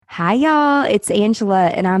Hi, y'all. It's Angela,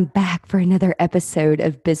 and I'm back for another episode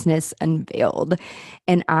of Business Unveiled.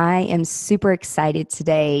 And I am super excited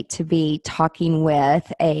today to be talking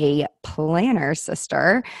with a planner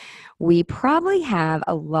sister. We probably have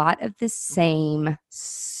a lot of the same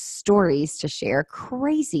stories to share,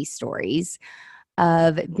 crazy stories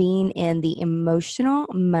of being in the emotional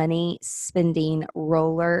money spending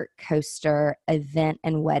roller coaster event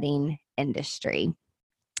and wedding industry.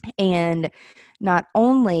 And not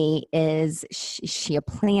only is she a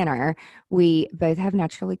planner, we both have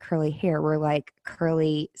naturally curly hair. We're like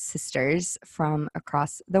curly sisters from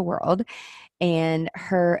across the world. And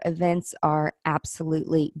her events are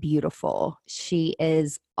absolutely beautiful. She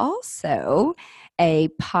is also a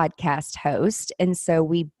podcast host. And so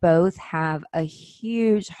we both have a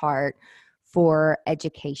huge heart for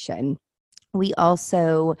education. We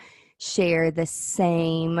also share the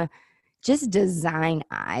same just design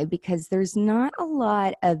eye because there's not a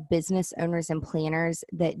lot of business owners and planners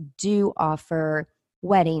that do offer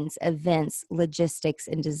weddings, events, logistics,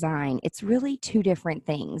 and design. It's really two different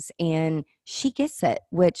things, and she gets it,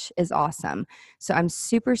 which is awesome. So I'm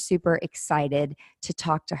super, super excited to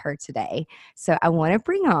talk to her today. So I want to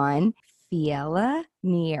bring on Fiela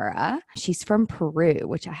Niera. She's from Peru,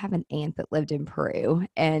 which I have an aunt that lived in Peru,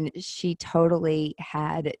 and she totally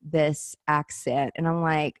had this accent. And I'm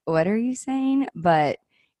like, what are you saying? But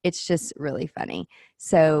it's just really funny.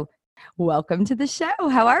 So, welcome to the show.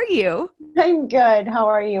 How are you? I'm good. How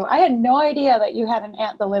are you? I had no idea that you had an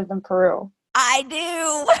aunt that lived in Peru. I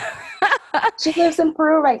do. She lives in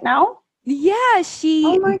Peru right now? Yeah,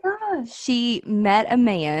 Oh my gosh. she met a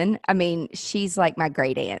man. I mean, she's like my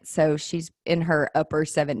great aunt, so she's in her upper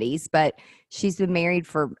 70s, but she's been married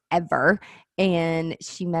forever. And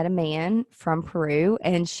she met a man from Peru,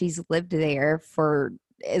 and she's lived there for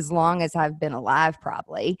as long as I've been alive,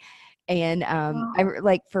 probably. And I Wow.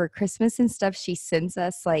 like for Christmas and stuff, she sends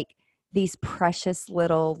us like these precious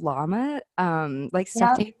little llama, like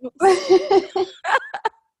stuffed Yep. animals.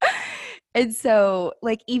 And so,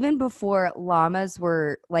 like, even before llamas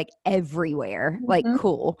were like everywhere, like Mhm.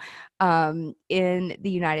 cool, in the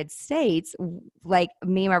United States, like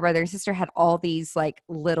me and my brother and sister had all these like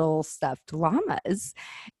little stuffed llamas.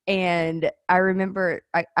 And I remember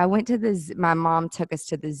I went to my mom took us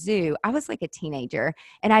to the zoo. I was like a teenager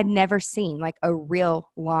and I'd never seen like a real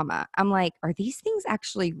llama. I'm like, are these things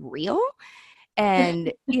actually real?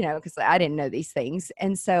 And, because I didn't know these things.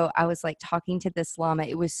 And so I was like talking to this llama.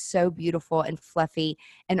 It was so beautiful and fluffy.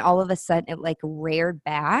 And all of a sudden it like reared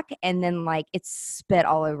back and then like it spit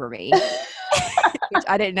all over me, which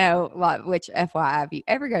I didn't know. Which FYI, if you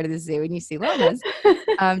ever go to the zoo and you see llamas,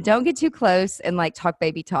 don't get too close and like talk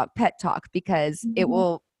baby talk, pet talk, because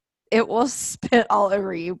Mhm. it will spit all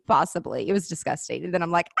over you, possibly. It was disgusting. And then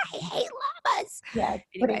I'm like, I hate llamas. Yeah, it's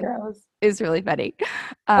pretty Anyway, gross. it's really funny.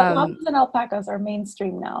 But Um, llamas and alpacas are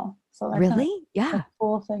mainstream now. So they're kind of really? a Yeah.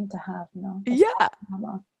 cool thing to have, a Yeah. stuffed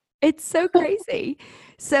llama. It's so crazy.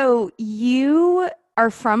 So you are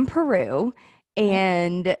from Peru, Right?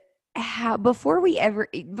 and before we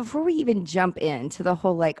even jump into the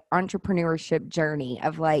whole like entrepreneurship journey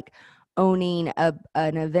of like owning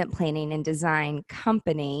an event planning and design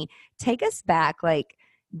company, take us back like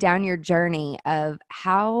down your journey of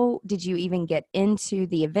how did you even get into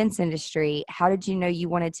the events industry? How did you know you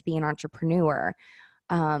wanted to be an entrepreneur?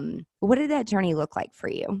 What did that journey look like for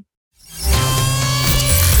you?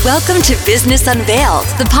 Welcome to Business Unveiled,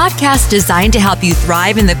 the podcast designed to help you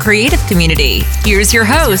thrive in the creative community. Here's your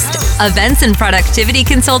host, events and productivity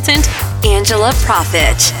consultant, Angela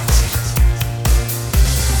Profit.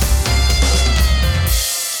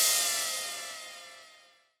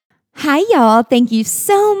 Hi, y'all. Thank you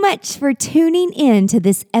so much for tuning in to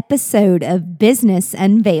this episode of Business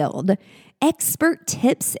Unveiled. Expert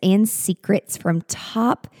tips and secrets from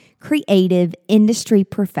top creative industry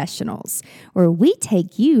professionals, where we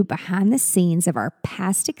take you behind the scenes of our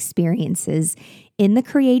past experiences in the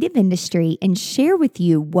creative industry and share with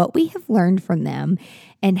you what we have learned from them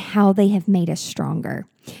and how they have made us stronger.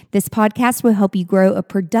 This podcast will help you grow a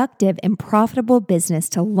productive and profitable business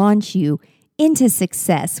to launch you into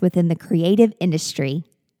success within the creative industry.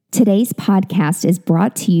 Today's podcast is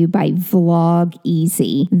brought to you by Vlog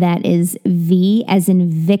Easy. That is V as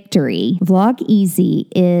in victory. Vlog Easy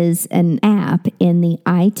is an app in the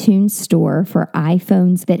iTunes store for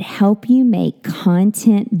iPhones that help you make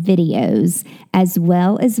content videos as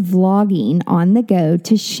well as vlogging on the go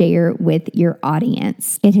to share with your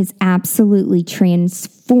audience. It has absolutely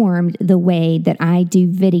transformed the way that I do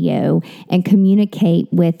video and communicate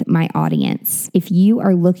with my audience. If you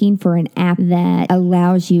are looking for an app that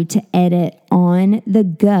allows you to edit on the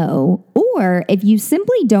go. Or if you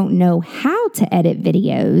simply don't know how to edit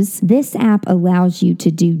videos, this app allows you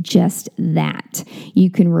to do just that. You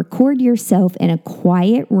can record yourself in a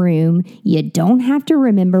quiet room. You don't have to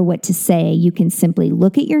remember what to say. You can simply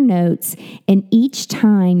look at your notes, and each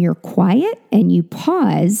time you're quiet and you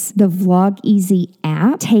pause, the Vlog Easy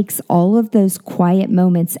app takes all of those quiet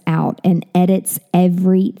moments out and edits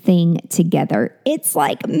everything together. It's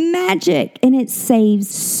like magic, and it saves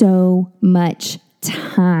so much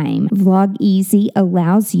time. Vlog Easy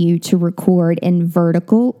allows you to record in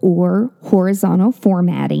vertical or horizontal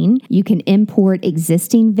formatting. You can import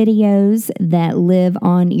existing videos that live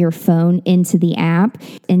on your phone into the app,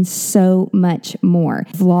 and so much more.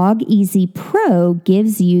 Vlog Easy Pro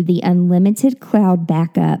gives you the unlimited cloud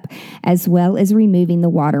backup as well as removing the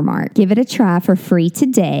watermark. Give it a try for free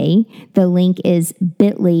today. The link is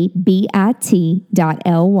bit.ly/vlogeasy.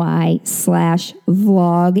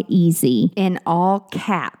 In all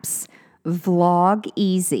caps, Vlog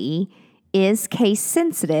Easy is case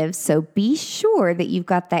sensitive, so be sure that you've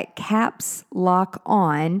got that caps lock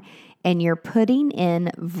on and you're putting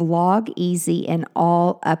in Vlog Easy in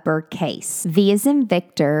all uppercase. V as in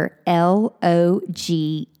Victor,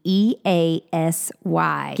 LOGEASY.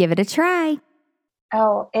 Give it a try.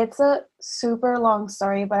 Oh, it's a super long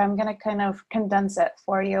story, but I'm going to kind of condense it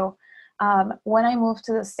for you. When I moved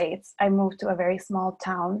to the States, I moved to a very small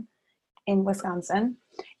town in Wisconsin,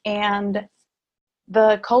 and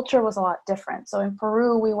the culture was a lot different. So in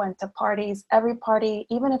Peru, we went to parties. Every party,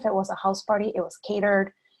 even if it was a house party, it was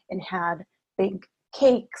catered. It had big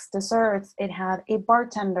cakes, desserts. It had a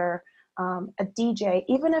bartender, a DJ.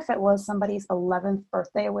 Even if it was somebody's 11th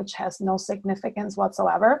birthday, which has no significance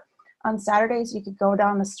whatsoever, on Saturdays, you could go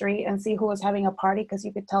down the street and see who was having a party because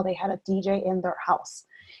you could tell they had a DJ in their house.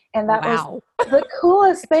 And that was the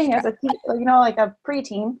coolest thing as a like a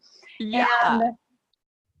preteen. Yeah. And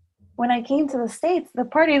when I came to the States, the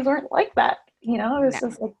parties weren't like that. It was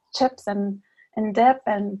just like chips and dip.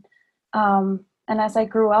 And as I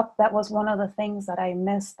grew up, that was one of the things that I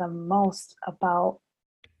missed the most about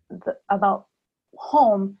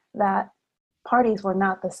home, that parties were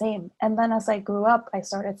not the same. And then as I grew up, I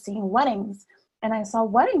started seeing weddings, and I saw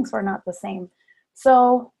weddings were not the same.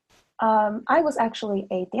 So I was actually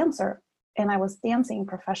a dancer, and I was dancing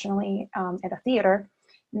professionally at a theater,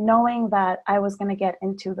 knowing that I was going to get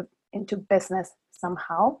into business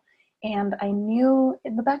somehow. And I knew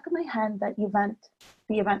in the back of my head that the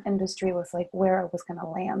event industry was like where I was going to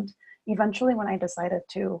land eventually when I decided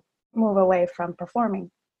to move away from performing.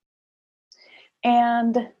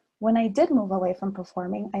 And when I did move away from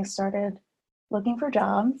performing, I started looking for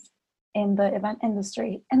jobs in the event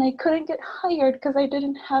industry, and I couldn't get hired because I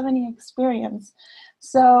didn't have any experience.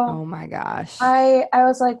 So oh my gosh, I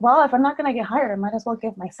was like, well, if I'm not going to get hired, I might as well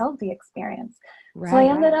give myself the experience. Right. So I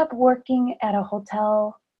ended up working at a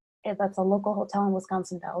hotel that's a local hotel in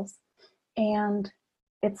Wisconsin Dells, and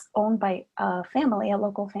it's owned by a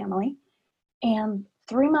local family. And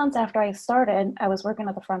 3 months after I started, I was working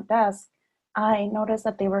at the front desk. I noticed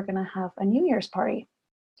that they were going to have a New Year's party.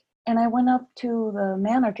 And I went up to the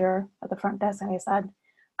manager at the front desk and I said,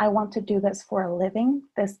 I want to do this for a living.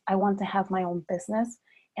 I want to have my own business,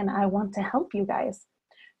 and I want to help you guys.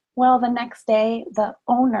 Well, the next day, the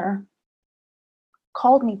owner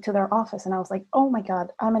called me to their office, and I was like, oh my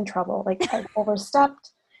God, I'm in trouble. Like, I've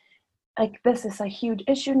overstepped. Like, this is a huge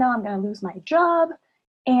issue now. I'm going to lose my job.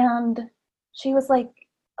 And she was like,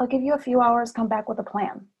 I'll give you a few hours, come back with a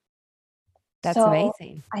plan. That's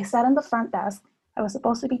amazing. I sat on the front desk. I was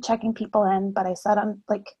supposed to be checking people in, but I sat on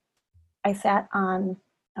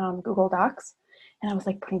Google Docs, and I was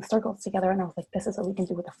like putting circles together, and I was like, this is what we can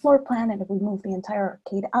do with the floor plan, and if we move the entire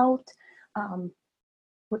arcade out,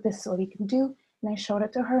 this is what we can do. And I showed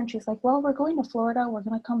it to her, and she's like, well, we're going to Florida. We're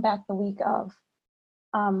going to come back the week of.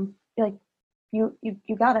 Like, you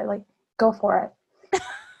got it. Like, go for it.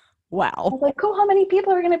 Wow. I was like, cool, how many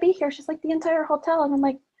people are going to be here? She's like, the entire hotel. And I'm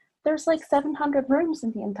like, there's like 700 rooms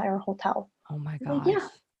in the entire hotel. Oh my gosh. Like, yeah.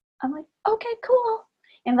 I'm like, okay, cool.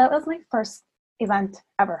 And that was my first event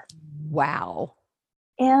ever. Wow.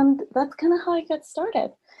 And that's kind of how I got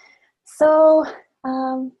started. So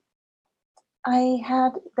I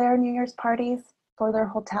had their New Year's parties for their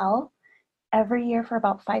hotel every year for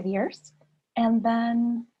about 5 years. And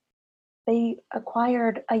then a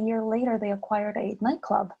year later, they acquired a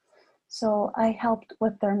nightclub. So I helped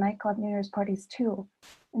with their nightclub New Year's parties too.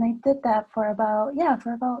 And I did that for about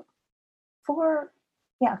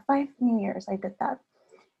 5 New Years I did that.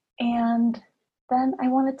 And then I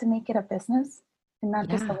wanted to make it a business and not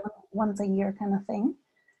just a once a year kind of thing.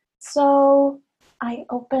 So I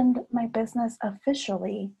opened my business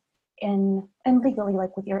officially and legally,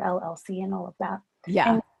 like with your LLC and all of that.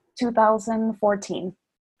 Yeah. In 2014.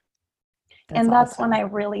 That's That's awesome. when I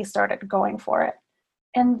really started going for it.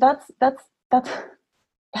 And that's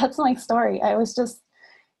my story. I was just,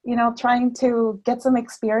 trying to get some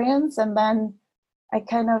experience, and then I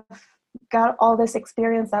kind of got all this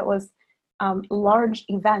experience that was large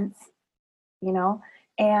events,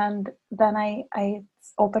 and then I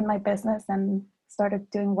opened my business and started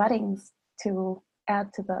doing weddings to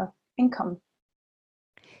add to the income.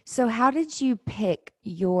 So how did you pick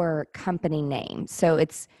your company name? So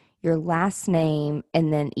it's your last name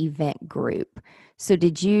and then Event Group. So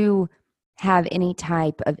did you have any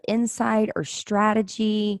type of insight or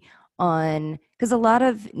strategy on, because a lot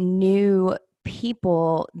of new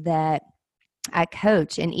people that I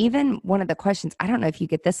coach, and even one of the questions, I don't know if you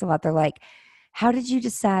get this a lot, they're like, how did you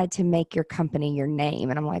decide to make your company your name?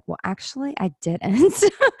 And I'm like, well, actually, I didn't.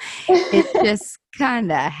 It just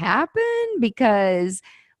kind of happened because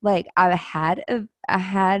like I had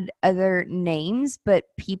other names, but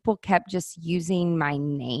people kept just using my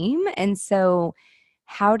name. And so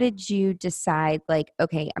how did you decide like,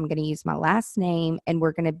 okay, I'm going to use my last name and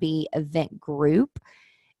we're going to be Event Group?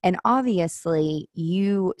 And obviously,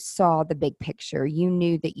 you saw the big picture. You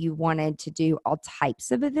knew that you wanted to do all types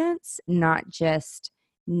of events, not just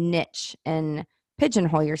niche and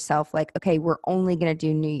pigeonhole yourself like, okay, we're only going to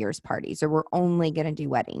do New Year's parties or we're only going to do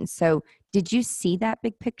weddings. So, did you see that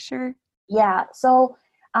big picture? Yeah. So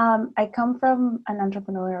I come from an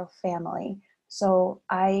entrepreneurial family. So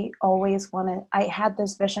I had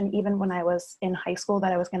this vision even when I was in high school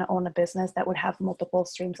that I was going to own a business that would have multiple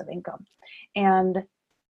streams of income. And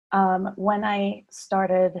when I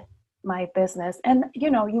started my business, and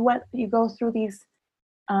you go through these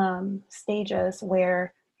stages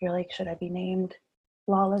where you're like, should I be named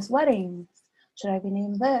Flawless Weddings? Should I be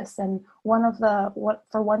named this? And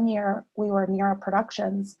for 1 year we were Nira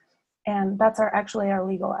Productions, and that's actually our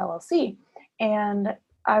legal LLC. And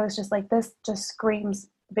I was just like, this just screams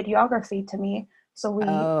videography to me. So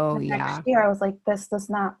Oh, the next yeah. year I was like, this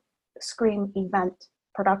does not scream event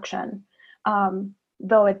production.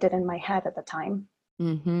 Though it did in my head at the time.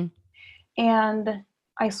 Mm-hmm. And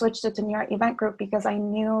I switched it to New York Event Group because I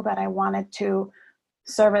knew that I wanted to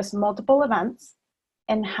service multiple events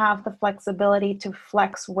and have the flexibility to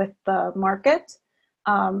flex with the market.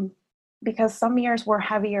 Because some years were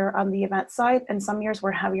heavier on the event side and some years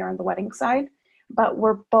were heavier on the wedding side, but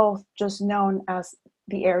we're both just known as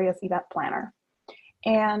the area's event planner.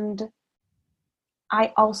 And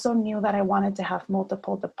I also knew that I wanted to have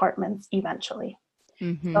multiple departments eventually.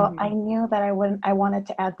 Mm-hmm. So I knew that I wanted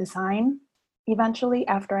to add design eventually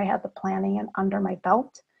after I had the planning and under my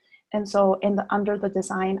belt. And so under the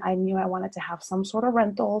design, I knew I wanted to have some sort of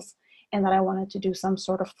rentals and that I wanted to do some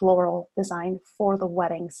sort of floral design for the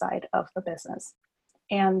wedding side of the business.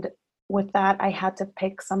 And with that, I had to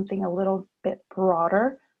pick something a little bit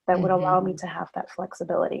broader that would allow me to have that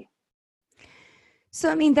flexibility. So,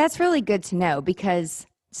 I mean, that's really good to know because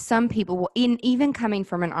some people will, even coming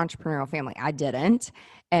from an entrepreneurial family, I didn't,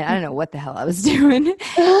 and I don't know what the hell I was doing.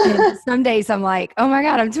 And some days I'm like, oh my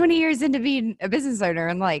God, I'm 20 years into being a business owner.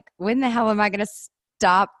 And like, when the hell am I going to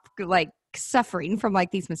stop like suffering from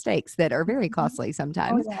like these mistakes that are very costly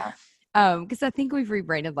sometimes? Oh, yeah. Because I think we've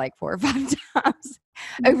rebranded like 4 or 5 times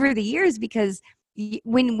over the years because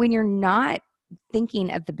when you're not thinking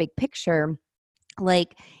of the big picture,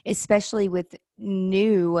 like especially with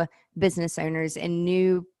new business owners and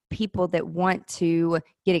new people that want to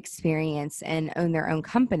get experience and own their own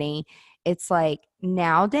company, it's like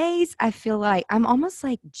nowadays I feel like I'm almost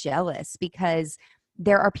like jealous because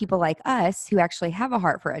there are people like us who actually have a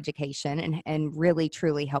heart for education and really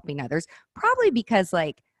truly helping others, probably because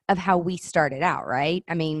like of how we started out, right?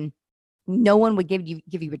 I mean, no one would give you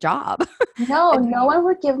a job. No one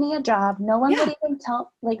would give me a job. No one would Yeah. even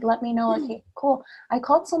let me know, okay, cool. I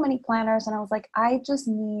called so many planners and I was like, I just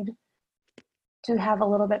need to have a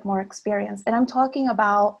little bit more experience. And I'm talking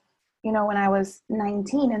about, when I was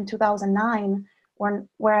 19 in 2009,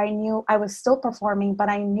 where I knew I was still performing, but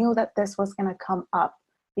I knew that this was going to come up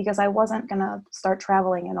because I wasn't going to start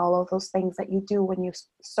traveling and all of those things that you do when you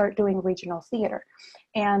start doing regional theater.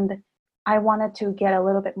 And I wanted to get a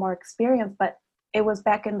little bit more experience, but it was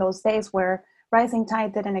back in those days where Rising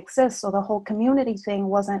Tide didn't exist. So the whole community thing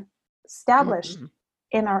wasn't established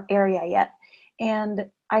in our area yet. And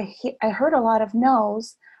I heard a lot of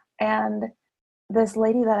no's, and this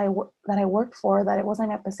lady that I worked for, that it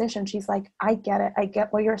wasn't a position, she's like, I get it. I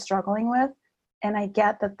get what you're struggling with. And I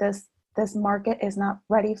get that this market is not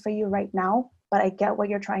ready for you right now, but I get what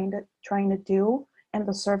you're trying to do and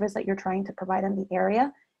the service that you're trying to provide in the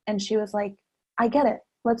area. And she was like, I get it.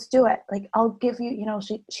 let's do it. Like, I'll give you,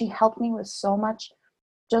 she helped me with so much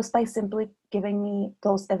just by simply giving me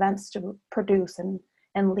those events to produce and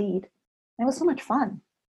lead. It was so much fun.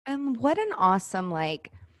 And what an awesome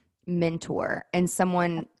mentor and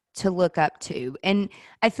someone to look up to. And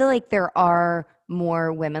I feel like there are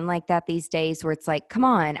more women like that these days where it's like, come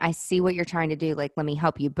on, I see what you're trying to do. Like, let me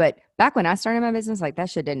help you. But back when I started my business, like that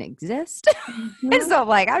shit didn't exist. And so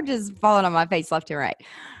I'm just falling on my face left and right.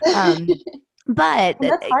 But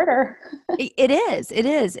that's harder. It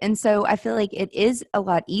is. And so I feel like it is a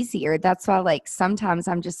lot easier. That's why sometimes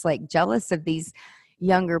I'm just jealous of these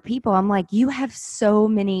younger people. I'm like, you have so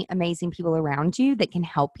many amazing people around you that can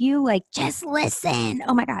help you. Like, just listen.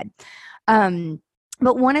 Oh my God.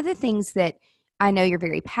 But one of the things that I know you're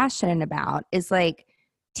very passionate about is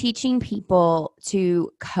teaching people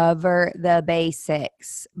to cover the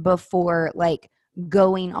basics before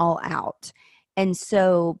going all out. And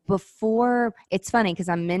so before, it's funny because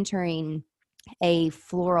I'm mentoring a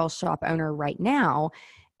floral shop owner right now,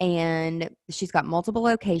 and she's got multiple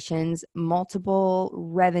locations, multiple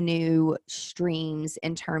revenue streams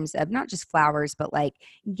in terms of not just flowers, but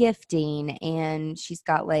gifting. And she's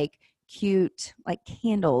got cute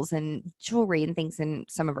candles and jewelry and things in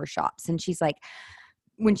some of her shops. And she's like,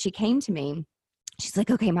 when she came to me, she's like,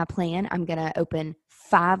 okay, my plan, I'm going to open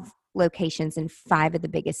 5 locations in 5 of the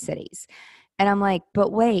biggest cities. And I'm like,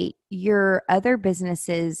 but wait, your other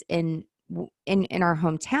businesses in our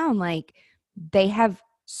hometown, they have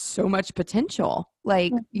so much potential.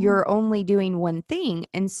 You're only doing one thing.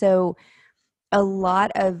 And so a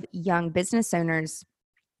lot of young business owners,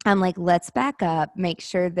 I'm like, let's back up, make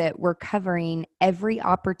sure that we're covering every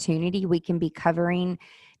opportunity we can be covering.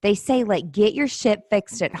 They say get your shit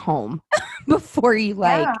fixed at home before you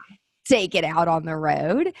take it out on the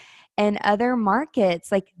road. And other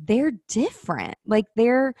markets, they're different.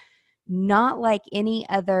 They're not like any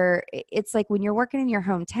other. It's like when you're working in your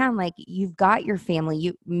hometown, you've got your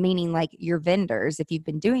family, meaning your vendors, if you've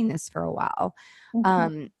been doing this for a while.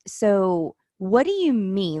 So what do you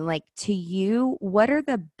mean? To you, what are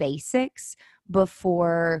the basics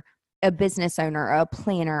before a business owner, a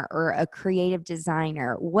planner, or a creative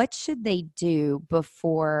designer? What should they do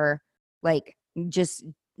before just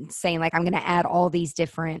saying I'm going to add all these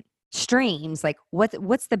different streams?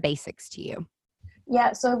 What's the basics to you?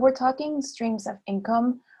 Yeah, so if we're talking streams of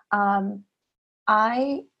income,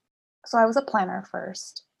 I was a planner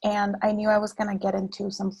first, and I knew I was going to get into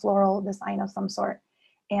some floral design of some sort,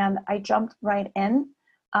 and I jumped right in.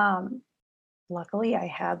 Luckily, I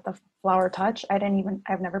had the flower touch. I've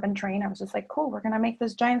never been trained. I was just like, cool, we're going to make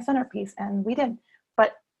this giant centerpiece, and we did.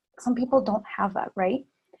 But some people don't have that, right?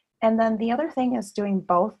 And then the other thing is doing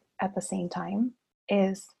both at the same time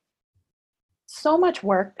is so much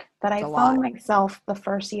work that I found myself the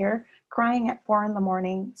first year crying at 4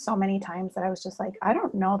 a.m. so many times that I was just like, I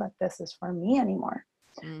don't know that this is for me anymore.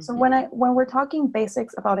 So when we're talking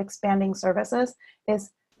basics about expanding services,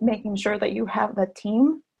 is making sure that you have the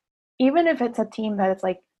team, even if it's a team that it's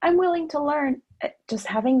I'm willing to learn, just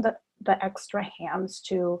having the extra hands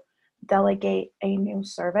to delegate a new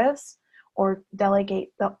service or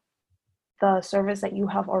delegate the service that you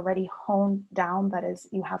have already honed down, that is,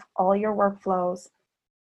 you have all your workflows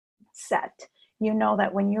set. You know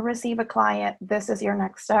that when you receive a client, this is your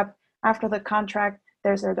next step. After the contract,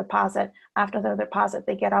 there's their deposit. After their deposit,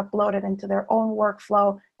 they get uploaded into their own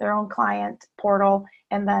workflow, their own client portal,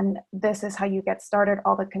 and then this is how you get started,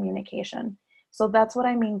 all the communication. So that's what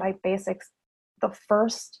I mean by basics. The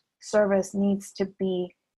first service needs to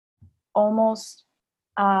be almost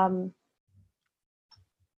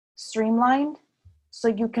streamlined so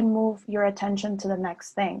you can move your attention to the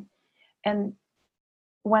next thing. And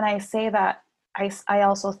when I say that, I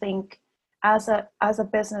also think as a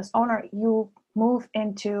business owner, you move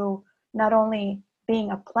into not only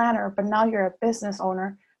being a planner, but now you're a business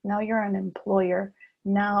owner, now you're an employer.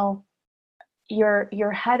 Now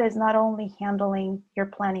your head is not only handling your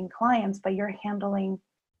planning clients, but you're handling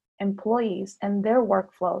employees and their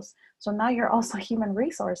workflows. So now you're also human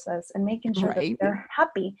resources and making sure that they're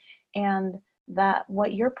happy, and that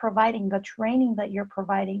what you're providing, the training that you're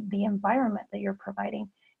providing, the environment that you're providing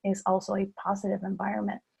is also a positive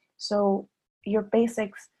environment. So your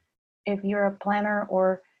basics, if you're a planner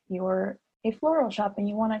or you're a floral shop and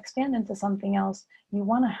you want to expand into something else, you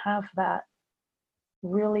want to have that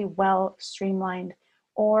really well streamlined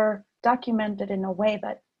or documented in a way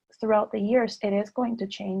that throughout the years it is going to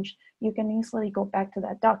change. You can easily go back to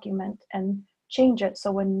that document and change it,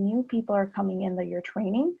 so when new people are coming in that you're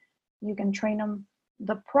training, you can train them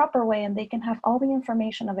the proper way and they can have all the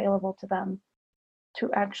information available to them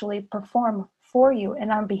to actually perform for you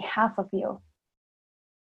and on behalf of you.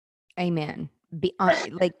 Amen.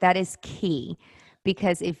 Like that is key,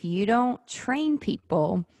 because if you don't train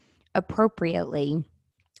people appropriately,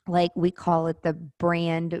 like we call it the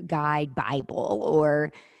brand guide Bible,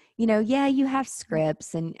 or, yeah, you have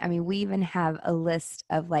scripts. And I mean, we even have a list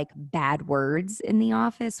of like bad words in the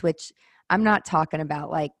office, which I'm not talking about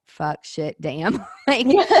like fuck, shit, damn, like,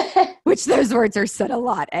 which those words are said a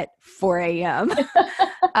lot at 4 a.m.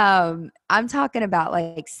 I'm talking about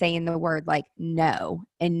like saying the word like no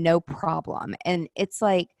and no problem. And it's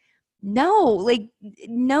like, no, like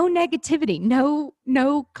no negativity,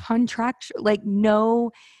 no contract, like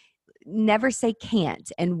no, never say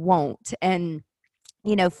can't and won't. And,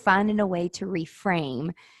 finding a way to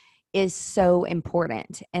reframe is so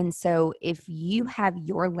important. And so if you have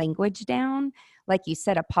your language down, like you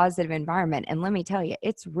said, a positive environment, and let me tell you,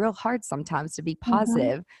 it's real hard sometimes to be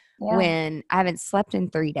positive when I haven't slept in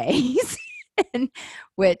 3 days,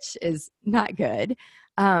 which is not good.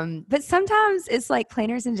 But sometimes it's like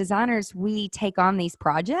planners and designers, we take on these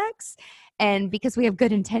projects and because we have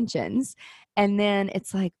good intentions. And then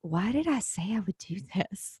it's like, why did I say I would do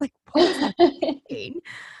this? Like, what was I thinking?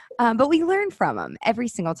 But we learn from them every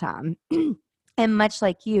single time. And much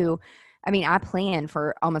like you, I mean, I planned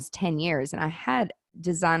for almost 10 years and I had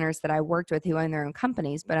designers that I worked with who own their own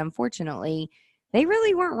companies, but unfortunately, they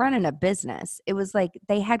really weren't running a business. It was like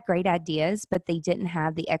they had great ideas, but they didn't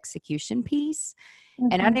have the execution piece.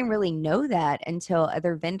 And I didn't really know that until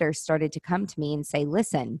other vendors started to come to me and say,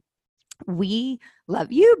 listen, we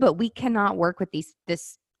love you, but we cannot work with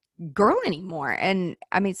this girl anymore. And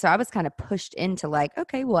I mean, so I was kind of pushed into like,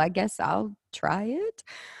 okay, well, I guess I'll try it.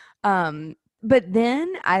 But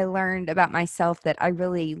then I learned about myself that I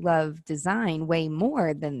really love design way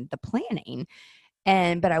more than the planning.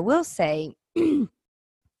 But I will say,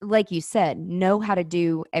 like you said, know how to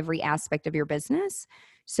do every aspect of your business.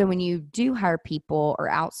 So when you do hire people or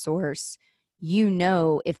outsource,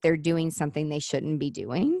 if they're doing something they shouldn't be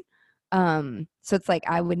doing. So it's like,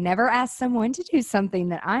 I would never ask someone to do something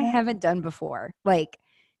that I haven't done before. Like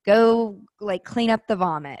go like clean up the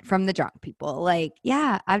vomit from the drunk people. Like,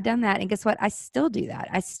 yeah, I've done that. And guess what? I still do that.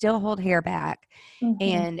 I still hold hair back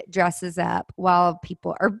and dresses up while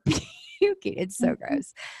people are puking. It's so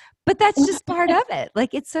gross. But that's just part of it.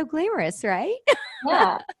 Like, it's so glamorous, right?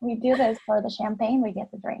 Yeah, we do this for the champagne we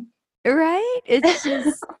get to drink. Right? It's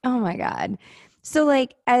just, oh my God. So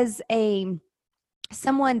like as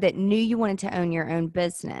someone that knew you wanted to own your own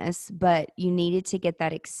business, but you needed to get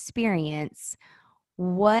that experience,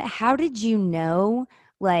 how did you know,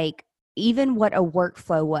 like, even what a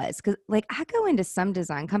workflow was? Because like I go into some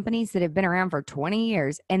design companies that have been around for 20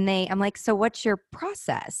 years and I'm like, so what's your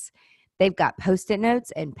process? They've got Post-it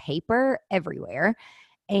notes and paper everywhere,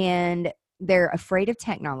 and they're afraid of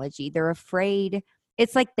technology. They're afraid.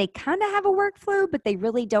 It's like they kind of have a workflow, but they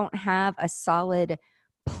really don't have a solid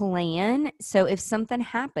plan. So if something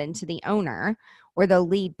happened to the owner or the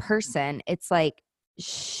lead person, it's like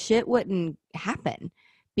shit wouldn't happen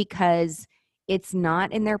because it's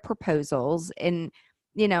not in their proposals. And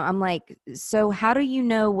I'm like, so how do you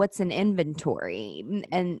know what's an inventory?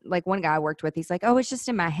 And like one guy I worked with, he's like, oh, it's just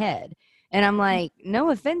in my head. And I'm like, no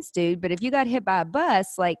offense, dude, but if you got hit by a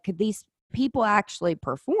bus, like, could these people actually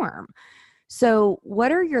perform? So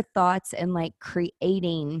what are your thoughts in like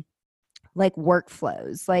creating like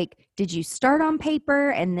workflows? Like, did you start on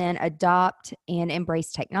paper and then adopt and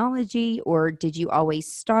embrace technology? Or did you always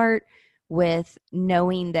start with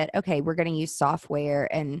knowing that, okay, we're going to use software?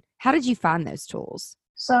 And how did you find those tools?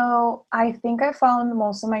 So I think I found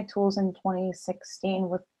most of my tools in 2016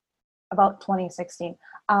 about 2016.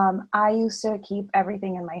 I used to keep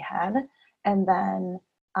everything in my head. And then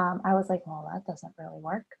I was like, well, that doesn't really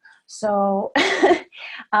work. So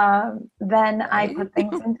then I put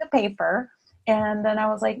things into paper. And then I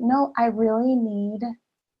was like, no, I really need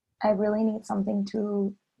something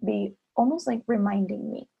to be almost like reminding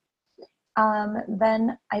me.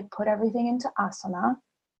 Then I put everything into Asana,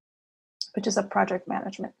 which is a project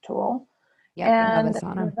management tool. Yeah, and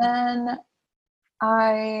then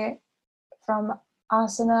from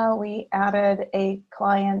Asana, we added a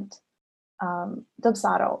client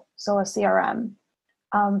Dubsado, so a CRM,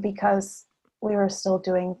 because we were still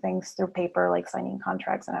doing things through paper, like signing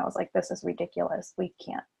contracts. And I was like, this is ridiculous. We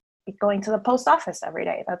can't be going to the post office every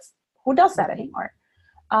day. Who does that anymore?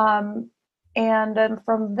 And then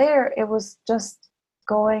from there, it was just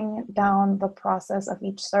going down the process of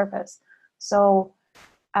each service. So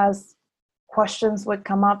as questions would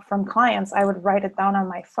come up from clients, I would write it down on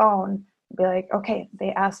my phone, be like, okay,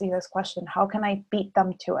 they asked me this question. How can I beat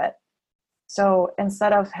them to it? So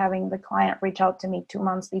instead of having the client reach out to me 2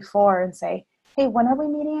 months before and say, hey, when are we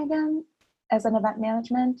meeting again as an event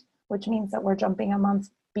management? which means that we're jumping a month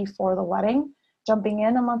before the wedding, jumping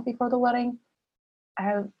in a month before the wedding.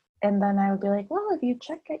 And then I would be like, well, if you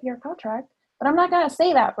check at your contract, but I'm not going to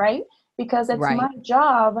say that, right? Because it's my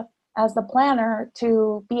job as the planner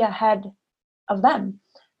to be ahead of them.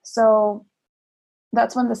 So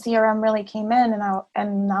that's when the CRM really came in,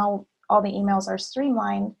 and now all the emails are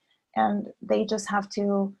streamlined, and they just have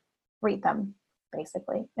to read them,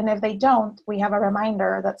 basically. And if they don't, we have a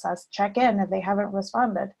reminder that says check in if they haven't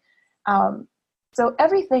responded. So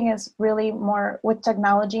everything is really more with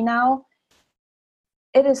technology now.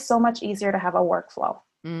 It is so much easier to have a workflow.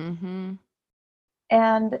 Mm-hmm.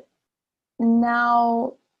 And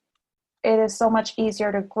now it is so much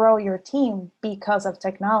easier to grow your team because of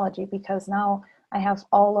technology, because now I have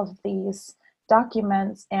all of these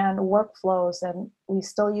documents and workflows, and we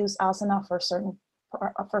still use Asana for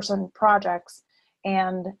certain projects.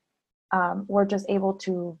 And we're just able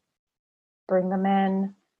to bring them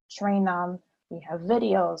in, train them. We have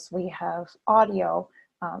videos, we have audio,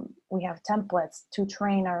 we have templates to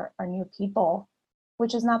train our new people,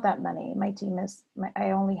 which is not that many.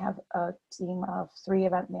 I only have a team of 3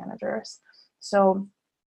 event managers. So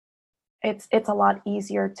it's a lot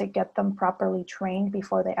easier to get them properly trained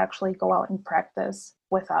before they actually go out and practice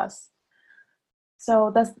with us.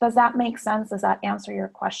 So does that make sense? Does that answer your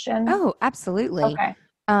question? Oh, absolutely. Okay.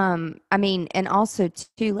 I mean, and also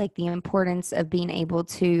too, like the importance of being able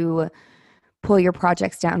to pull your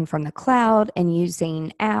projects down from the cloud and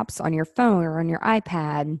using apps on your phone or on your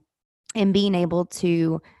iPad, and being able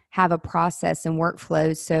to have a process and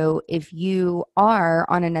workflow. So if you are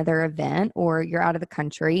on another event, or you're out of the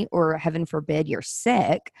country, or heaven forbid you're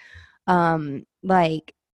sick,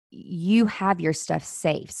 like you have your stuff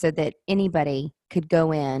safe so that anybody could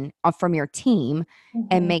go in from your team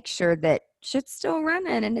and make sure that shit's still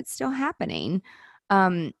running and it's still happening,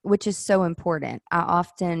 which is so important. I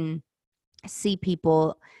often see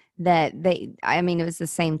people that it was the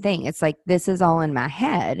same thing. It's like, this is all in my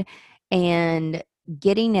head, and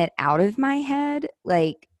getting it out of my head,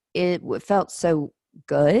 like it felt so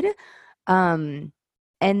good. And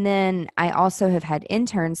then I also have had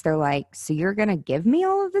interns, they're like, so you're going to give me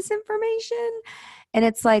all of this information? And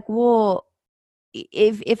it's like, well,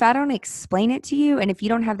 if I don't explain it to you, and if you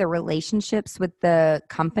don't have the relationships with the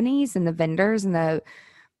companies and the vendors and the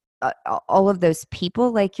all of those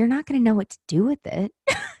people, like, you're not going to know what to do with it.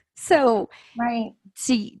 So right.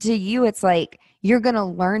 To you, it's like, you're going to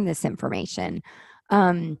learn this information.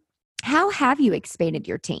 How have you expanded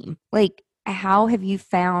your team? Like, how have you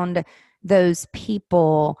found those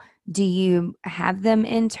people? Do you have them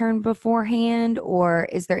intern beforehand, or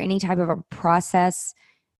is there any type of a process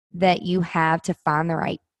that you have to find the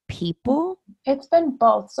right people? It's been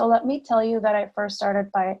both. So let me tell you that I first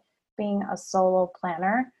started by being a solo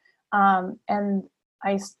planner. And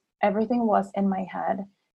everything was in my head,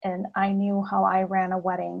 and I knew how I ran a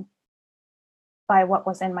wedding by what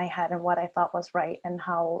was in my head and what I thought was right, and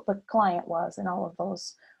how the client was, and all of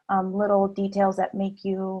those little details that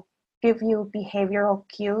give you behavioral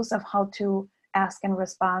cues of how to ask and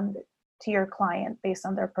respond to your client based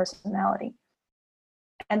on their personality.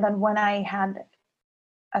 And then when I had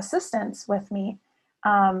assistants with me,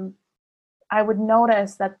 I would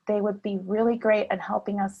notice that they would be really great at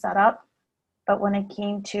helping us set up. But when it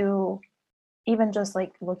came to even just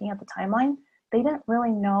like looking at the timeline, they didn't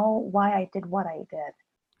really know why I did what I did.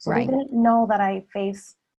 So They didn't know that I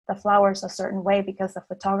face the flowers a certain way, because the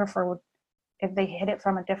photographer would, if they hit it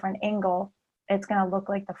from a different angle, it's going to look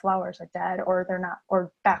like the flowers are dead, or they're not,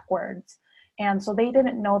 or backwards. And so they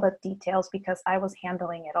didn't know the details because I was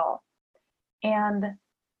handling it all. And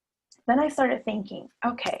then I started thinking,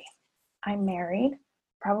 okay, I'm married,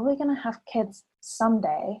 probably going to have kids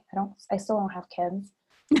someday. I still don't have kids.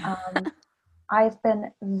 I've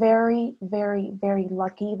been very, very, very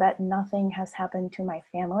lucky that nothing has happened to my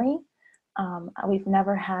family. We've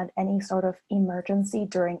never had any sort of emergency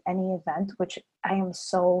during any event, which I am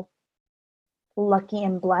so lucky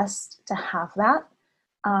and blessed to have that.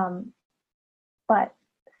 But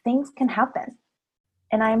things can happen.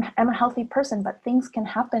 And I'm a healthy person, but things can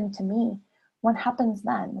happen to me. What happens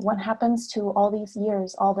then? What happens to all these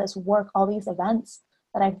years, all this work, all these events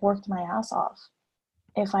that I've worked my ass off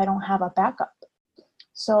if I don't have a backup?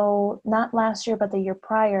 So not last year, but the year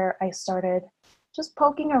prior, I started just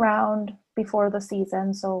poking around before the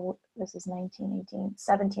season. So this is 19, 18,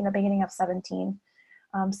 17, the beginning of 17,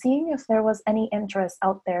 seeing if there was any interest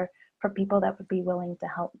out there for people that would be willing to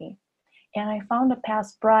help me. And I found a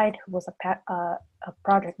past bride who was a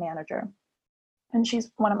project manager, and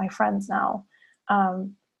she's one of my friends now.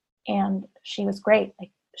 And she was great.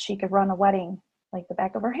 Like, she could run a wedding like the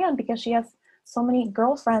back of her hand, because she has so many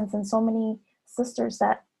girlfriends and so many sisters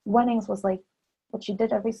that weddings was like what she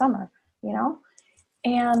did every summer, you know?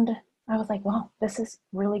 And I was like, wow, this is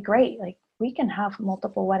really great. Like we can have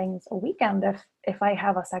multiple weddings a weekend if I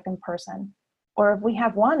have a second person, or if we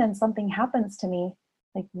have one and something happens to me,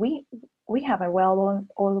 like we have a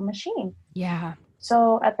well-oiled machine. Yeah.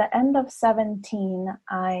 So at the end of 17,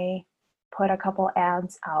 I put a couple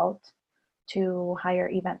ads out to hire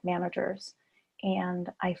event managers, and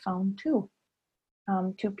I found two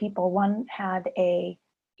people. One had a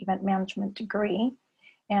event management degree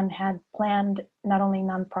and had planned not only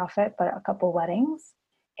nonprofit but a couple weddings,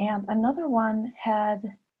 and another one had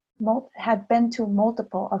been to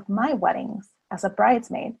multiple of my weddings as a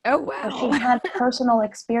bridesmaid. Oh wow. So she had personal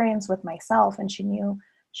experience with myself, and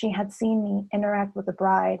she had seen me interact with the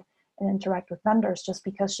bride and interact with vendors just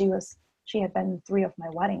because she had been in 3 of my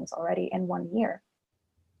weddings already in 1 year.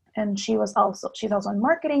 And she's also in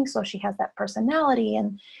marketing, so she has that personality,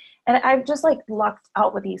 and I've just like lucked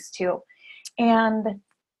out with these two. And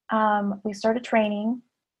we started training.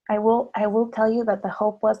 I will tell you that the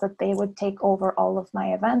hope was that they would take over all of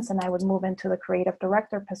my events and I would move into the creative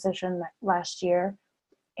director position last year.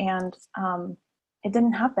 And it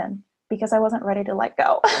didn't happen because I wasn't ready to let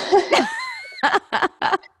go.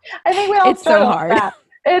 I think we all struggle with that.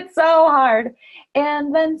 It's so hard.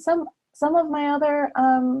 And then some of my other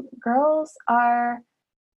girls have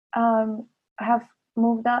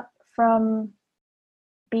moved up from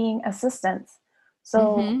being assistants.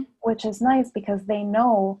 So, which is nice because they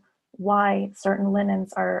know why certain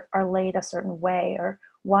linens are laid a certain way, or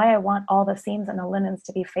why I want all the seams in the linens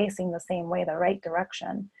to be facing the same way, the right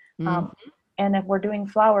direction. And if we're doing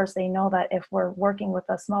flowers, they know that if we're working with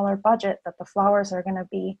a smaller budget, that the flowers are going to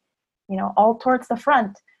be, all towards the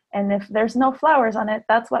front. And if there's no flowers on it,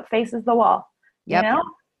 that's what faces the wall, you know?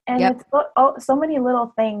 And it's so many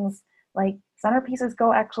little things, like centerpieces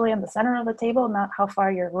go actually in the center of the table, not how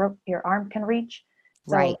far your arm can reach.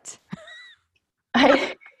 So right.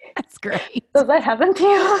 That's great. Does that happen to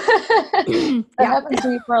you? That happened to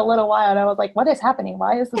me for a little while. And I was like, what is happening?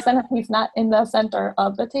 Why is the centerpiece not in the center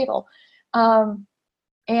of the table?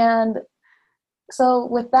 And so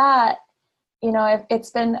with that, it's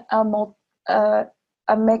been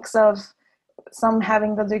a mix of some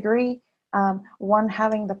having the degree, one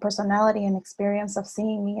having the personality and experience of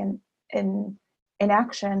seeing me in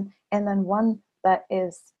action, and then one that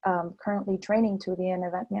is currently training to be an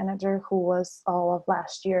event manager, who was all of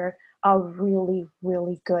last year a really,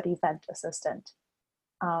 really good event assistant.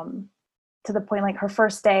 To the point, like her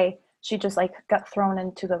first day, she just like got thrown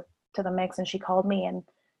into the mix, and she called me, and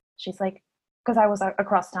she's like, because I was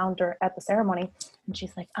across town at the ceremony, and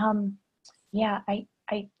she's like, yeah,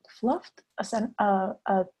 I fluffed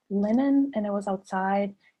a linen, and it was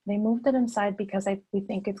outside. They moved it inside because we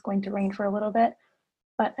think it's going to rain for a little bit,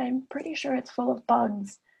 but I'm pretty sure it's full of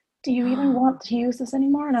bugs. Do you even want to use this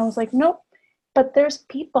anymore? And I was like, nope. But there's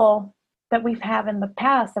people that we've had in the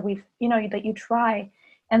past that that you try,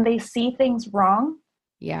 and they see things wrong.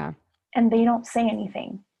 Yeah. And they don't say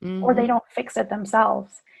anything, or they don't fix it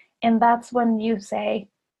themselves. And that's when you say,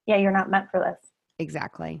 yeah, you're not meant for this.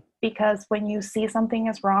 Exactly. Because when you see something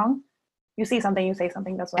is wrong, you see something, you say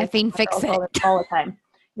something. That's why effing fix it all the time.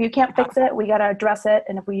 If you can't fix it, we got to address it.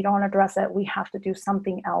 And if we don't address it, we have to do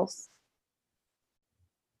something else.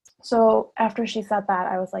 So after she said that,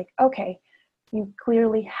 I was like, okay, you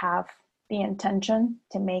clearly have the intention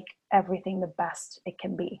to make everything the best it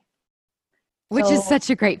can be. Which is such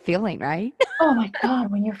a great feeling, right? Oh my God,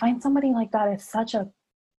 when you find somebody like that, it's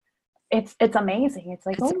amazing. It's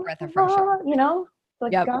like, it's a breath of fresh air.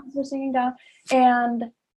 Like gods are singing down.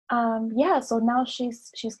 And so now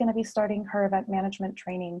she's going to be starting her event management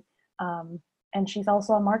training. And she's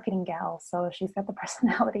also a marketing gal, so she's got the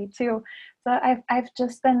personality too. So I've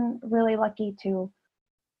just been really lucky to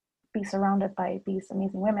be surrounded by these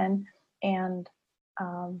amazing women. And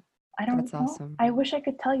I don't That's know. Awesome. I wish I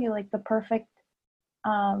could tell you like the perfect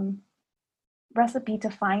recipe to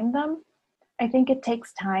find them. I think it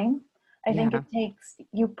takes time. I think it takes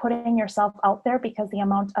you putting yourself out there, because the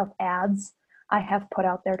amount of ads I have put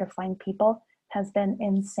out there to find people has been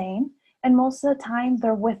insane. And most of the time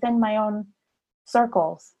they're within my own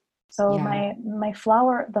circles. So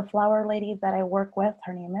the flower lady that I work with,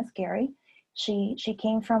 her name is Gary. She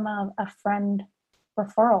came from a friend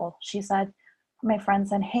referral. She said, my friend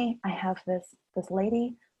said, hey, I have this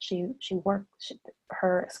lady.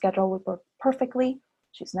 Her schedule would work perfectly.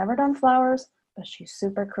 She's never done flowers, but she's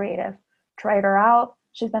super creative. Tried her out.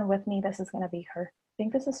 She's been with me. This is going to be I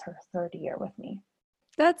think this is her 3rd year with me.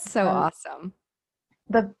 That's so awesome.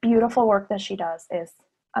 The beautiful work that she does is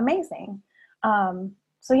amazing.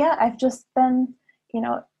 so yeah, I've just been,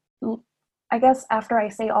 I guess after I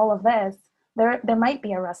say all of this, there might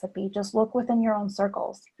be a recipe. Just look within your own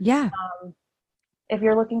circles. Yeah. If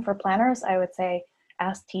you're looking for planners, I would say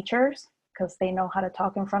ask teachers, because they know how to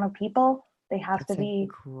talk in front of people. They have That's to be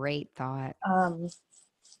a great thought.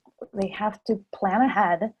 they have to plan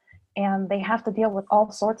ahead, and they have to deal with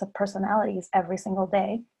all sorts of personalities every single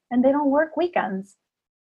day, and they don't work weekends,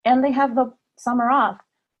 and they have the summer off.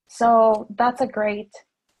 So that's a great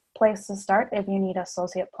place to start if you need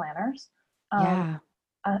associate planners. Yeah.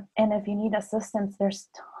 And if you need assistance, there's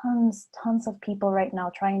tons of people right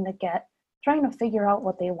now trying to figure out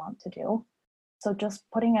what they want to do. So just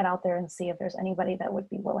putting it out there and see if there's anybody that would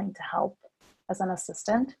be willing to help as an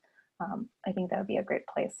assistant. I think that would be a great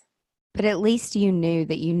place. But at least you knew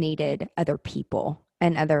that you needed other people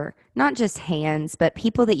and other, not just hands, but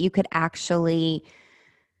people that you could actually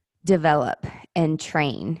develop and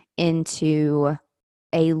train into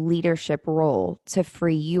a leadership role to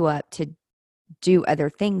free you up to do other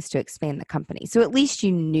things to expand the company. So at least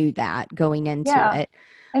you knew that going into it.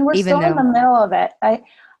 And we're even still in the middle of it. I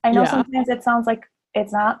know sometimes it sounds like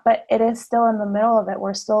it's not, but it is still in the middle of it.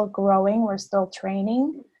 We're still growing. We're still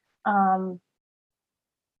training. But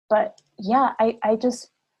yeah, I just,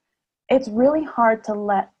 it's really hard to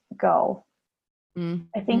let go. Mm-hmm.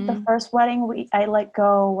 I think the first wedding I let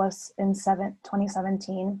go was in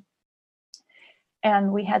 2017.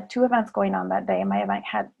 And we had 2 events going on that day. My event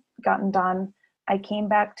had gotten done. I came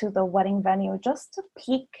back to the wedding venue just to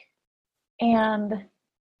peek. And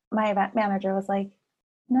my event manager was like,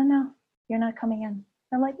 no, you're not coming in.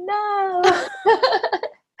 I'm like, no.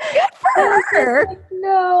 Good for her. Like,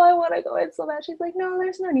 no, I want to go in so bad. She's like, no,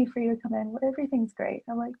 there's no need for you to come in. Everything's great.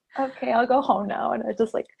 I'm like, okay, I'll go home now. And I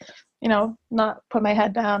just not put my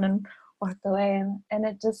head down and walked away. And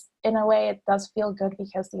it just, in a way, it does feel good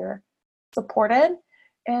because you're supported.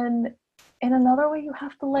 And in another way, you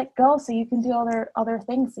have to let go so you can do other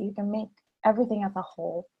things, so you can make everything as a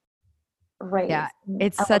whole right. Yeah,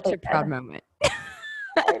 it's such a proud moment.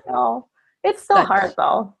 I know. It's still hard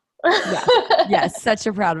though. Yes, such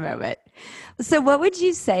a proud moment. So what would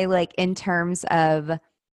you say, like, in terms of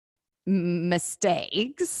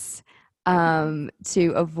mistakes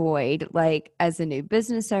to avoid, like, as a new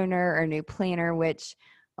business owner or new planner, which,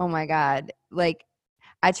 oh my God, like,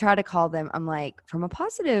 I try to call them, I'm like, from a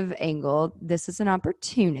positive angle, this is an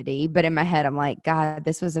opportunity. But in my head, I'm like, God,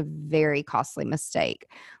 this was a very costly mistake.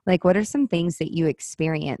 Like, what are some things that you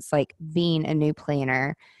experience, like being a new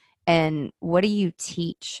planner? And what do you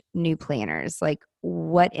teach new planners? Like,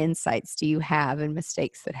 what insights do you have in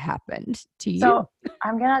mistakes that happened to you? So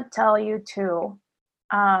I'm going to tell you two.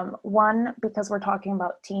 One, because we're talking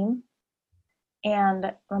about team.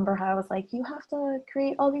 And remember how I was like, you have to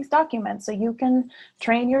create all these documents so you can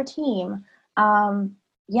train your team.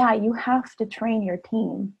 Yeah, you have to train your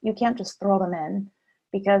team. You can't just throw them in,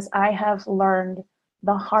 because I have learned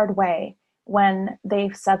the hard way when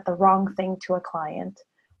they've said the wrong thing to a client,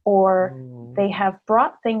 or they have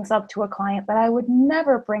brought things up to a client that I would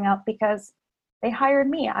never bring up because they hired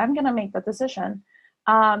me. I'm going to make the decision.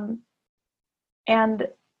 And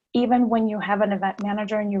even when you have an event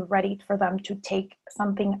manager and you're ready for them to take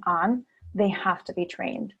something on, they have to be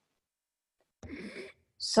trained.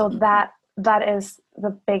 So that is the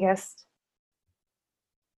biggest,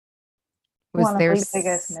 one of the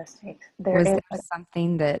biggest mistakes. Was there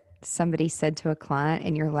something that somebody said to a client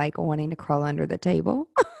and you're like wanting to crawl under the table?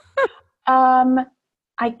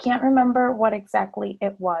 I can't remember what exactly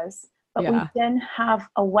it was, but we did have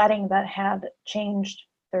a wedding that had changed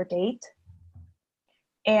their date.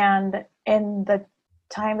 And in the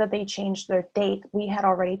time that they changed their date, we had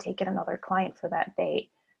already taken another client for that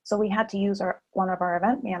date. So we had to use one of our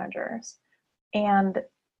event managers. And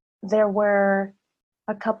there were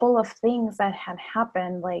a couple of things that had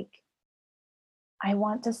happened. Like, I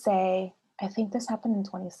want to say, I think this happened in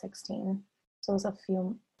 2016. So it was a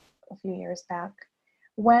few years back.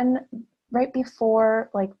 When, right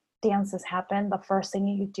before like dances happen, the first thing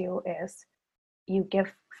you do is you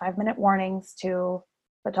give 5-minute warnings to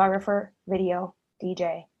photographer, video,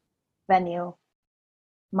 DJ, venue,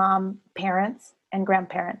 mom, parents, and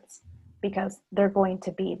grandparents, because they're going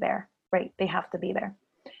to be there, right? They have to be there.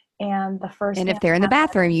 And the first, and if they're in the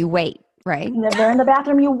bathroom, you wait, right? And if they're in the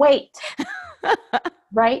bathroom, you wait,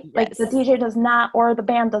 right? Yes. Like the DJ does not, or the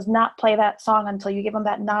band does not play that song until you give them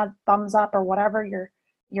that nod, thumbs up, or whatever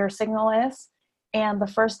your signal is. And the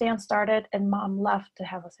first dance started, and mom left to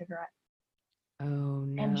have a cigarette. Oh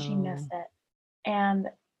no! And she missed it. And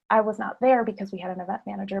I was not there because we had an event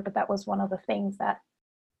manager, but that was one of the things that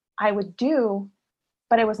I would do,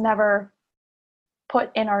 but it was never put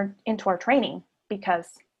into our training,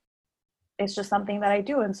 because it's just something that I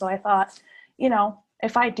do. And so I thought,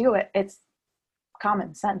 if I do it, it's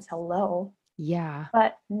common sense. Hello. Yeah.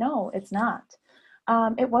 But no, it's not.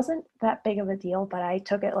 It wasn't that big of a deal, but I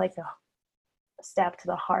took it like a stab to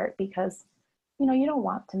the heart because, you don't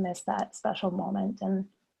want to miss that special moment.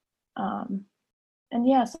 And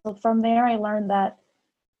yeah, so from there I learned that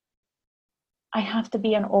I have to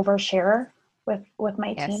be an oversharer with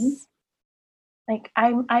my team. Like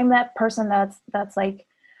I'm that person that's like,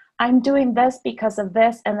 I'm doing this because of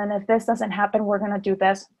this, and then if this doesn't happen, we're gonna do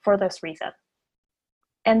this for this reason.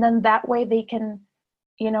 And then that way they can,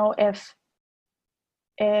 if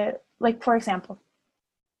it, like for example,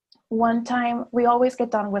 one time we always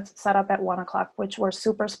get done with setup at 1:00, which we're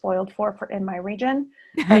super spoiled for in my region.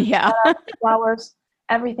 Yeah. Flowers,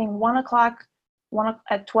 everything 1:00.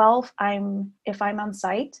 At 12, if I'm on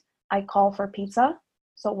site, I call for pizza.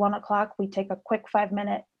 So 1:00, we take a quick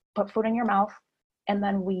 5-minute, put food in your mouth, and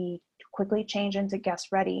then we quickly change into guest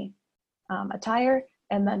ready attire,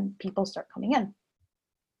 and then people start coming in.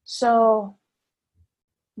 So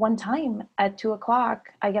one time at 2:00,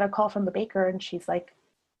 I get a call from the baker, and she's like,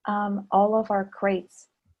 all of our crates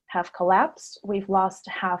have collapsed. We've lost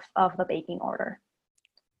half of the baking order.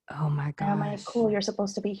 Oh my gosh. And I'm like, cool, you're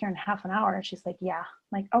supposed to be here in half an hour. And she's like, yeah.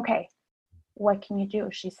 I'm like, okay, what can you do?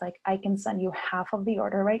 She's like, I can send you half of the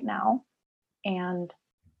order right now, and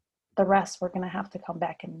the rest we're going to have to come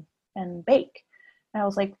back and bake. And I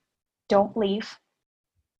was like, don't leave.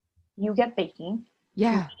 You get baking.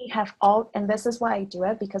 Yeah. We have all, and this is why I do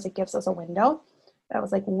it, because it gives us a window. I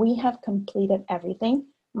was like, we have completed everything.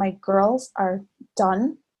 My girls are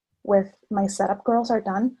done with, my setup girls are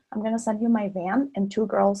done. I'm going to send you my van and 2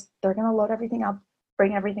 girls. They're going to load everything up,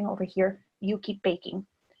 bring everything over here. You keep baking.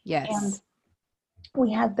 Yes. And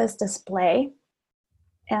we had this display.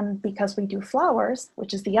 And because we do flowers,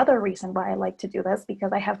 which is the other reason why I like to do this,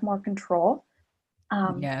 because I have more control.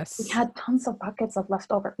 Yes. We had tons of buckets of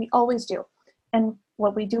leftover. We always do. And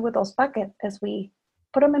what we do with those buckets is we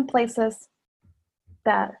put them in places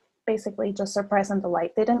that basically just surprise and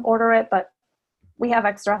delight. They didn't order it, but we have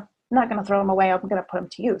extra. I'm not going to throw them away. I'm going to put them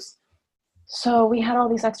to use. So we had all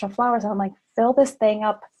these extra flowers. And I'm like, fill this thing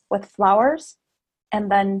up with flowers and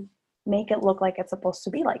then make it look like it's supposed to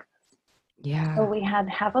be like this. Yeah. So we had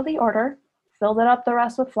half of the order, filled it up the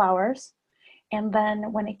rest with flowers. And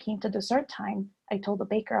then when it came to dessert time, I told the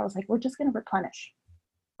baker, I was like, we're just going to replenish.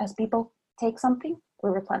 As people take something, we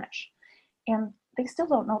replenish. And they still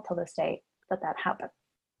don't know till this day that happened.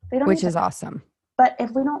 They don't. Which is awesome. But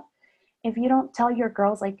if you don't tell your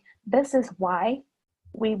girls, like, this is why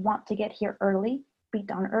we want to get here early, be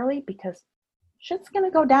done early, because shit's going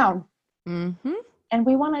to go down. Mm-hmm. And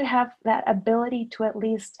we want to have that ability to at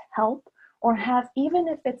least help, or have, even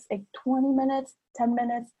if it's like 20 minutes, 10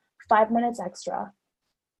 minutes, 5 minutes extra,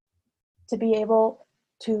 to be able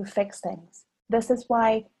to fix things. This is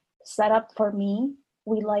why setup, for me,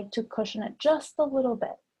 we like to cushion it just a little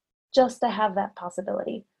bit, just to have that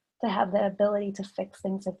possibility, to have the ability to fix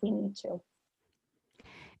things if we need to.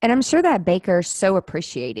 And I'm sure that baker so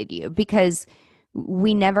appreciated you, because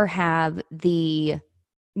we never have the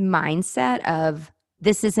mindset of,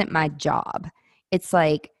 this isn't my job. It's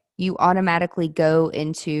like you automatically go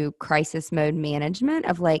into crisis mode management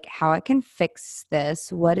of like, how I can fix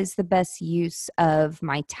this. What is the best use of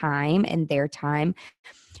my time and their time?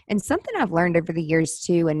 And something I've learned over the years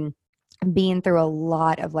too, and being through a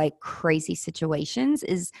lot of like crazy situations,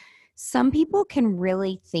 is some people can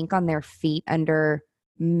really think on their feet under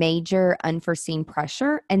major unforeseen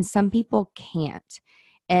pressure, and some people can't.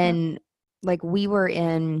 And like we were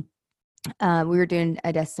doing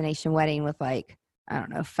a destination wedding with like, I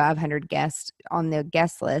don't know, 500 guests on the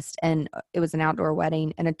guest list, and it was an outdoor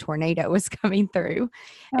wedding, and a tornado was coming through.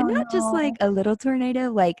 And not just like a little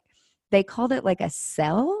tornado, like they called it like a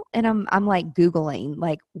cell. And I'm like Googling,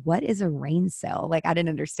 like, what is a rain cell? Like, I didn't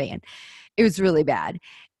understand. It was really bad.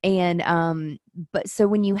 And but so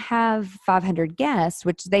when you have 500 guests,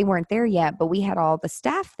 which they weren't there yet, but we had all the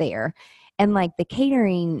staff there, and like the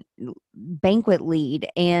catering banquet lead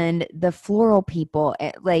and the floral people,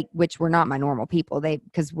 like, which were not my normal people,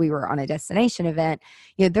 because we were on a destination event,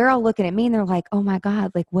 they're all looking at me and they're like, oh my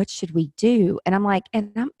God, like, what should we do? And I'm like,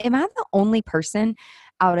 am I the only person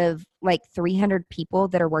out of like 300 people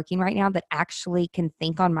that are working right now that actually can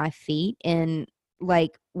think on my feet in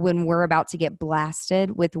like when we're about to get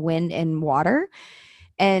blasted with wind and water?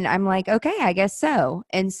 And I'm like, okay, I guess so.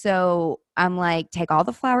 And so I'm like, take all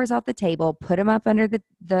the flowers off the table, put them up under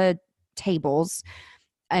the tables.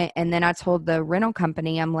 And then I told the rental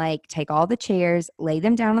company, I'm like, take all the chairs, lay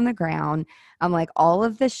them down on the ground. I'm like, all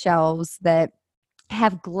of the shelves that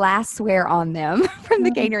have glassware on them from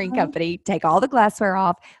the catering company, take all the glassware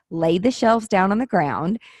off, lay the shelves down on the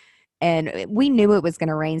ground. And we knew it was going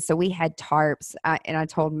to rain. So we had tarps. And I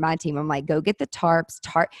told my team, I'm like, go get the tarps.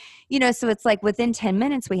 So it's like within 10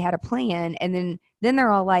 minutes we had a plan. And then they're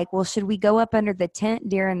all like, well, should we go up under the tent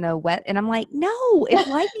during the wet? And I'm like, no, if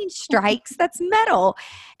lightning strikes, that's metal.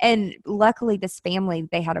 And luckily this family,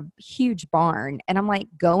 they had a huge barn. And I'm like,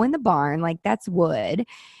 go in the barn. Like, that's wood.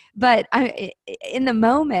 But in the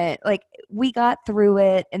moment, like, we got through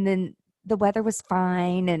it. And then the weather was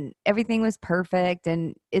fine and everything was perfect.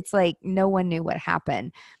 And it's like, no one knew what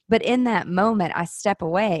happened. But in that moment, I step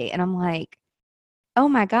away and I'm like, oh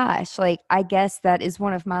my gosh, like, I guess that is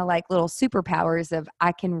one of my like little superpowers of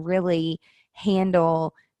I can really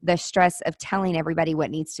handle the stress of telling everybody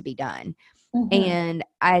what needs to be done. And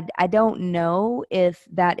I don't know if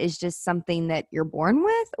that is just something that you're born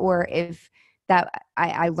with or if that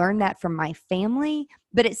I learned that from my family,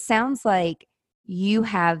 but it sounds like you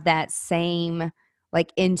have that same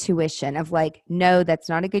like intuition of like, no, that's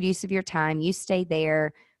not a good use of your time. You stay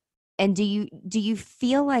there. And do you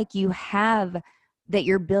feel like you have that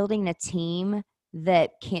you're building a team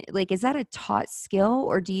that can, like, is that a taught skill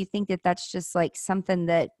or do you think that that's just like something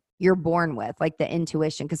that you're born with, like the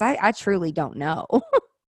intuition? Because I truly don't know.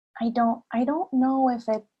 I don't know if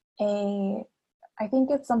I think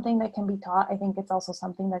it's something that can be taught. I think it's also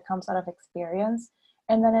something that comes out of experience.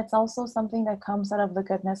 And then it's also something that comes out of the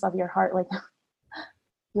goodness of your heart. Like,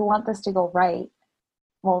 you want this to go right.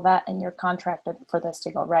 Well, and you're contracted for this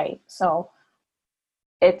to go right. So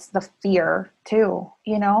it's the fear too,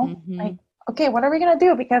 like, okay, what are we going to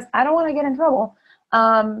do? Because I don't want to get in trouble.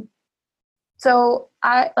 So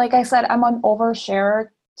like I said, I'm an oversharer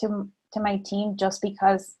to my team just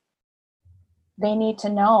because they need to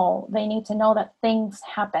know that things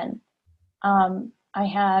happen.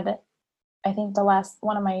 I think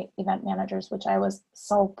one of my event managers, which I was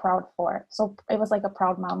so proud for. So it was like a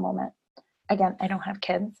proud mom moment. Again, I don't have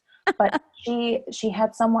kids, but she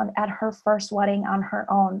had someone at her first wedding on her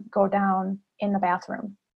own go down in the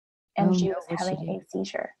bathroom and she was having a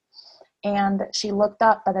seizure. And she looked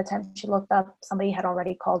up, by the time she looked up, somebody had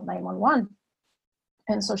already called 911.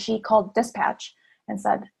 And so she called dispatch and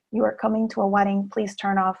said, you are coming to a wedding. Please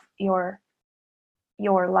turn off your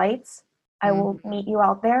lights. I will meet you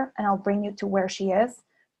out there and I'll bring you to where she is.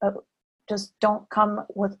 But just don't come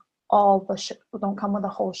with don't come with the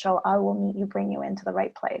whole show. I will meet you, bring you into the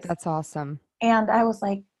right place. That's awesome. And I was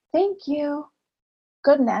like, thank you,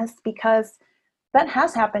 goodness, because that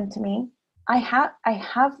has happened to me. I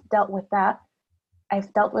have dealt with that.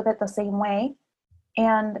 I've dealt with it the same way.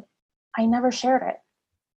 And I never shared it.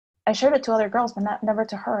 I shared it to other girls, but never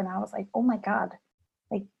to her. And I was like, oh my God.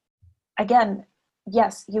 Like, again,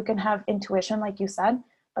 yes, you can have intuition, like you said,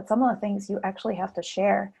 but some of the things you actually have to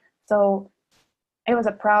share. So it was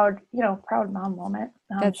a proud mom moment.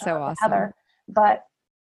 That's so awesome. Heather, but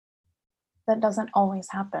that doesn't always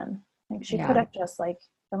happen. Like, she could have just like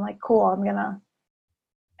been like, cool,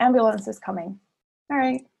 ambulance is coming. All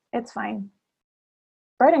right, it's fine.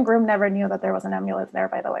 Bride and groom never knew that there was an ambulance there,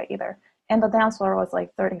 by the way, either. And the dance floor was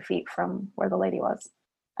like 30 feet from where the lady was.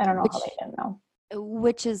 I don't know how they didn't know.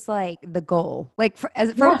 Which is like the goal. Like, from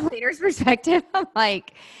a planner's perspective, I'm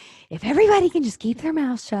like, if everybody can just keep their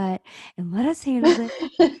mouth shut and let us handle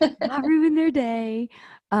it, not ruin their day.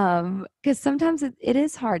 Because sometimes it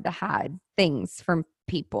is hard to hide things from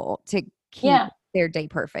people to keep their day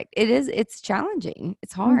perfect. It's challenging.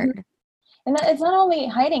 It's hard. And it's not only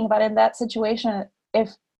hiding, but in that situation,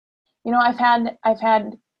 if, I've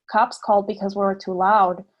had cops called because we were too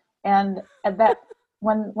loud. And at that,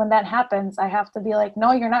 when that happens, I have to be like,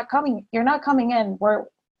 no, you're not coming in.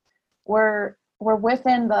 We're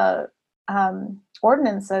within the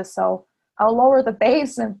ordinances. So I'll lower the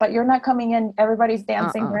bass, but you're not coming in. Everybody's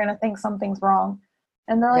dancing. We're going to think something's wrong.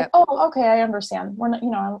 And they're like, oh, okay, I understand. We're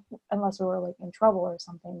not, unless we were like in trouble or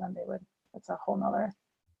something, then it's a whole nother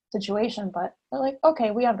situation. But they're like,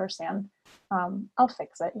 okay, we understand. I'll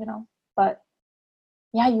fix it, But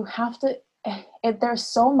yeah, you have to, there's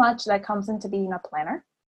so much that comes into being a planner,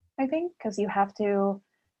 I think, because you have to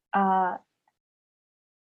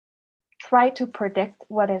try to predict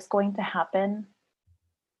what is going to happen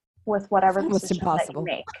with whatever decision that you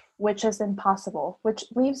make, which is impossible, which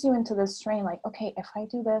leaves you into this strain like, okay, if I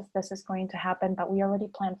do this, this is going to happen, but we already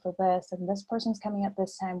planned for this, and this person's coming at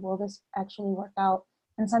this time. Will this actually work out?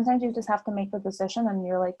 And sometimes you just have to make the decision and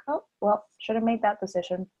you're like, oh, well, should have made that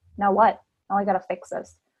decision. Now what? Now I got to fix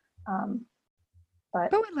this.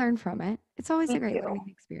 But we learn from it. It's always a great learning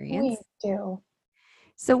experience. We do.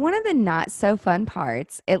 So one of the not so fun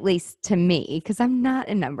parts, at least to me, because I'm not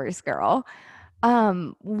a numbers girl,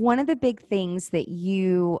 One of the big things that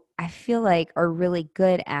I feel like are really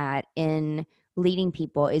good at in leading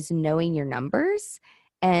people is knowing your numbers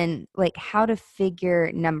and like how to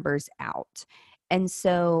figure numbers out. And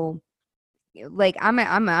so like I'm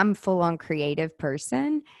a full on creative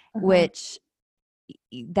person, Mhm. which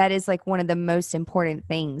that is like one of the most important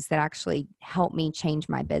things that actually helped me change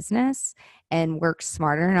my business and work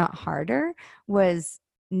smarter, not harder, was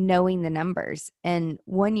knowing the numbers. And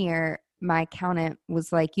one year, my accountant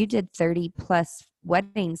was like, "You did 30 plus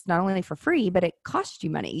weddings, not only for free, but it cost you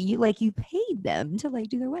money. You paid them to like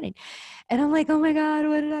do their wedding." And I'm like, "Oh my God,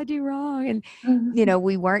 what did I do wrong?" And,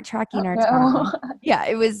 we weren't tracking Oh, our no. time. Yeah,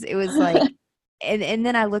 it was like, and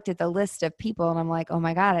then I looked at the list of people and I'm like, oh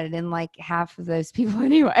my God, I didn't like half of those people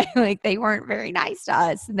anyway. Like they weren't very nice to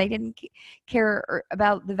us and they didn't care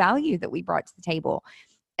about the value that we brought to the table.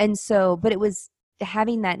 And so, but it was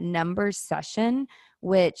having that numbers session,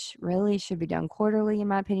 which really should be done quarterly, in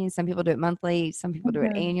my opinion. Some people do it monthly, some people do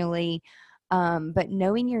it Mhm. annually. But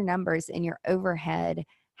knowing your numbers and your overhead,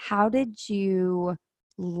 how did you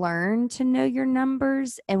learn to know your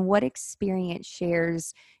numbers and what experience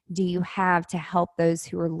shares do you have to help those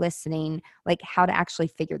who are listening, like how to actually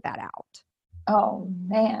figure that out? Oh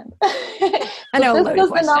man. I know, loaded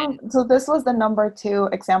question. So this was the number two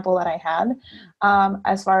example that I had,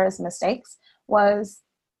 as far as mistakes was,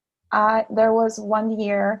 there was one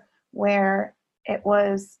year where it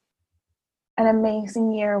was an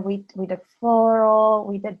amazing year. We did floral,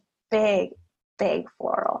 we did big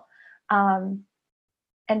floral. Um,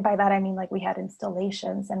 and by that I mean like we had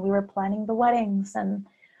installations and we were planning the weddings, and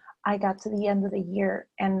I got to the end of the year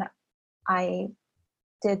and I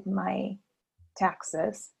did my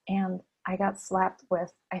taxes and I got slapped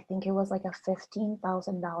with, I think it was like a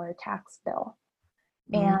 $15,000 tax bill.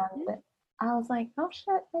 And Mhm. I was like, oh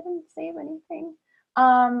shit, I didn't save anything.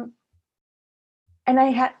 Um, and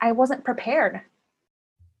I wasn't prepared.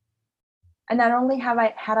 And not only had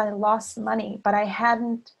I lost money, but I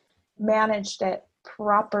hadn't managed it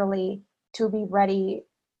properly to be ready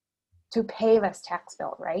to pay this tax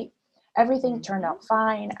bill, right? Everything turned Mhm. out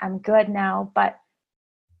fine. I'm good now, but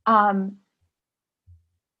um,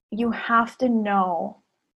 you have to know,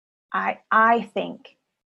 I think,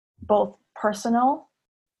 both personal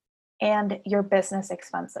and your business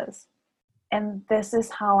expenses. And this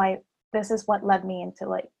is what led me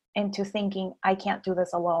into thinking I can't do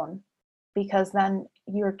this alone, because then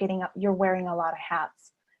you're wearing a lot of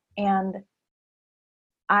hats. And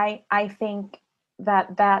I think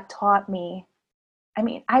that taught me. I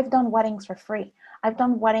mean, I've done weddings for free. I've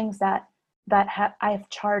done weddings I've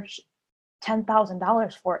charged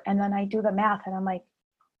 $10,000 for, and then I do the math and I'm like,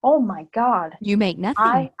 oh my God, You make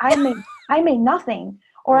nothing. I made nothing,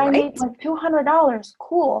 or I made Right? like $200.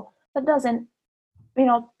 Cool. That doesn't,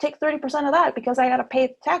 take 30% of that because I got to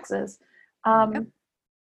pay taxes. Yep.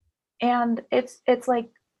 And it's like,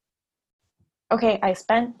 okay, I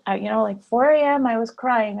spent, like 4 a.m. I was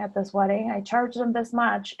crying at this wedding. I charged them this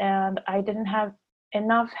much and I didn't have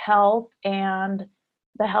enough help. And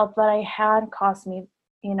the help that I had cost me,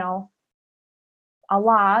 you know, a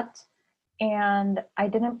lot. And I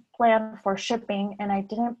didn't plan for shipping and I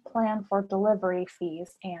didn't plan for delivery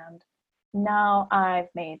fees. And now I've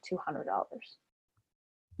made $200.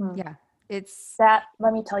 Yeah. It's That,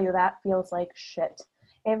 let me tell you, that feels like shit.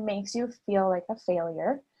 It makes you feel like a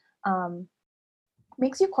failure. Um,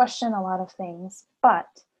 Makes you question a lot of things, but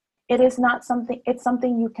it's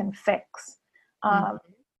something you can fix. mhm.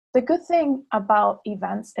 The good thing about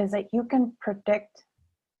events is that you can predict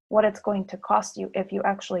what it's going to cost you if you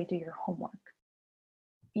actually do your homework.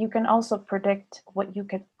 You can also predict what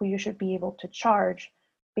you should be able to charge,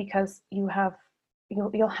 because you'll have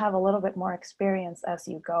a little bit more experience as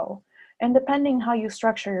you go. And depending how you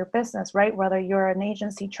structure your business, right, whether you're an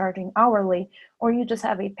agency charging hourly or you just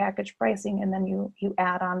have a package pricing and then you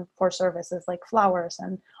add on for services like flowers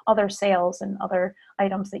and other sales and other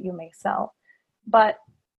items that you may sell. But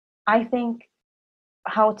I think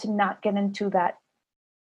how to not get into that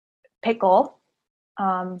pickle,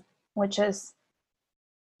 which is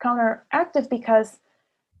counteractive, because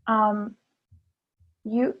um,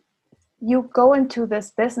 you you go into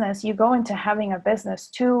this business, you go into having a business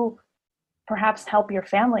to perhaps help your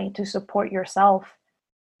family, to support yourself.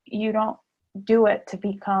 You don't do it to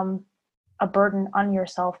become a burden on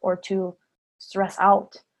yourself or to stress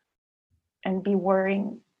out and be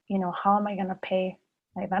worrying, how am I going to pay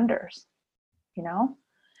my vendors, you know?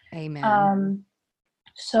 Amen. Um,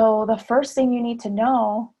 so the first thing you need to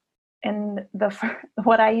know, and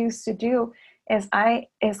what I used to do is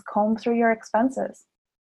comb through your expenses.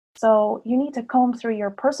 So you need to comb through your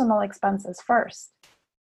personal expenses first.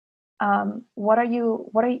 What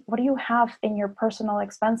do you have in your personal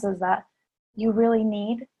expenses that you really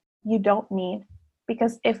need, you don't need?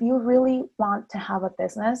 Because if you really want to have a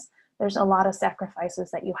business, there's a lot of sacrifices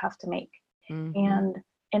that you have to make. Mm-hmm. And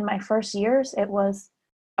in my first years, it was,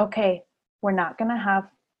 okay, we're not going to have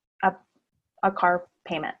a car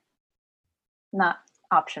payment, not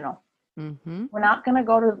optional. Mm-hmm. We're not going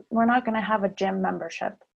to have a gym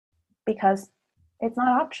membership because it's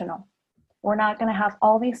not optional. We're not going to have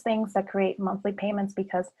all these things that create monthly payments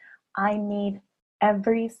because I need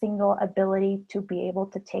every single ability to be able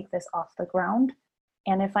to take this off the ground.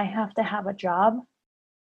 And if I have to have a job,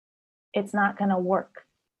 it's not going to work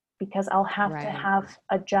because I'll have to have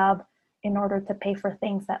a job in order to pay for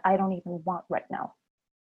things that I don't even want right now.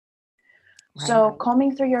 Right. So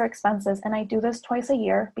combing through your expenses, and I do this twice a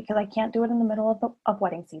year because I can't do it in the middle of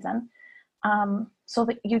wedding season. So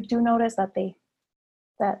that you do notice that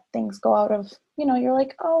things go out of, you're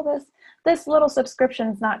like, oh, this little subscription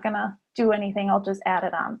is not going to do anything. I'll just add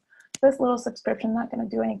it on. This little subscription not going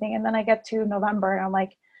to do anything. And then I get to November and I'm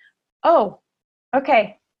like, oh,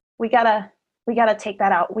 okay, we gotta take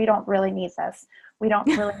that out. We don't really need this. We don't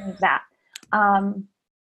really need that.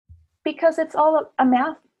 Because it's all a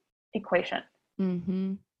math equation.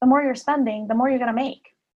 Mm-hmm. The more you're spending, the more you're going to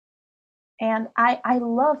make. And I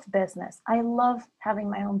love business. I love having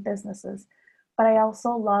my own businesses, but I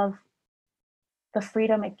also love the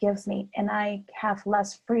freedom it gives me. And I have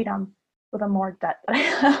less freedom with the more debt that I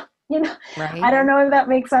have. Right. I don't know if that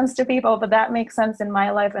makes sense to people, but that makes sense in my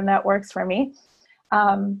life and that works for me.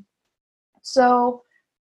 So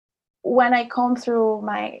when I combed through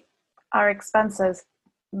our expenses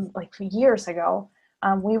like years ago,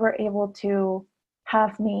 we were able to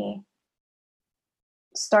have me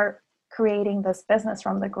start creating this business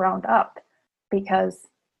from the ground up because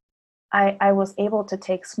I was able to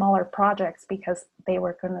take smaller projects because they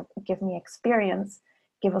were going to give me experience,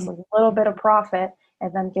 give us a little bit of profit,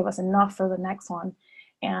 and then give us enough for the next one.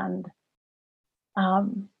 And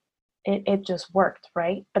it just worked,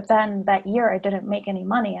 right? But then that year I didn't make any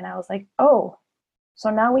money and I was like, oh, so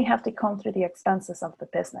now we have to comb through the expenses of the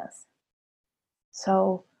business.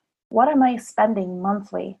 So what am I spending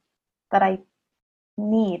monthly that I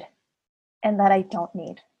need and that I don't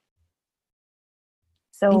need?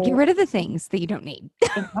 So and get rid of the things that you don't need.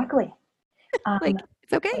 Exactly.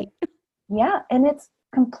 It's okay. Yeah, and it's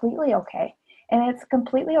completely okay. And it's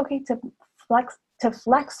completely okay to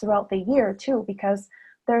flex throughout the year too, because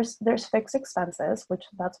there's fixed expenses, which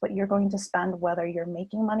that's what you're going to spend whether you're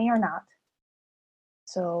making money or not.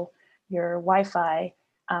 So your Wi-Fi,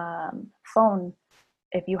 phone,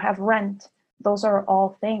 if you have rent, those are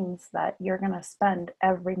all things that you're going to spend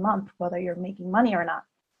every month, whether you're making money or not.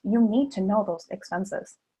 You need to know those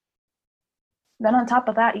expenses. Then on top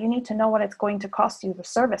of that, you need to know what it's going to cost you to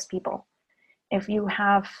service people. If you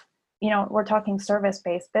have, we're talking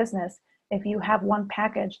service-based business. If you have one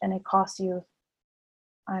package and it costs you,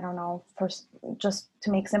 I don't know, just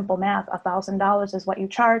to make simple math, $1,000 is what you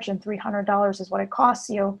charge and $300 is what it costs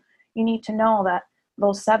you. You need to know that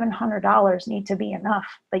those $700 need to be enough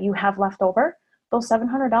that you have left over. Those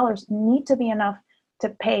 $700 need to be enough to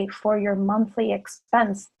pay for your monthly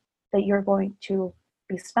expense that you're going to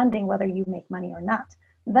be spending, whether you make money or not.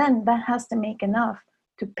 Then that has to make enough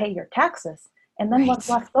to pay your taxes. And then what's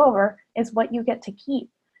left over is what you get to keep.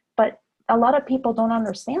 But a lot of people don't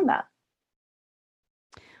understand that.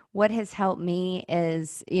 What has helped me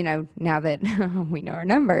is, now that we know our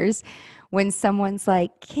numbers, when someone's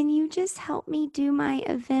like, can you just help me do my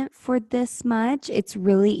event for this much? It's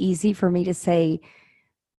really easy for me to say,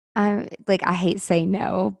 I hate saying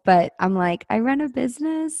no, but I'm like, I run a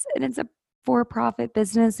business and it's a for-profit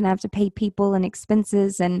business and I have to pay people and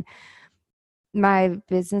expenses, and my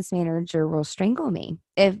business manager will strangle me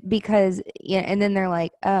because and then they're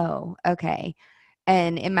like, oh, okay.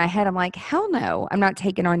 And in my head, I'm like, hell no, I'm not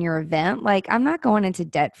taking on your event. Like, I'm not going into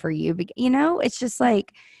debt for you. It's just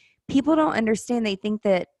like people don't understand. They think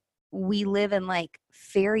that we live in like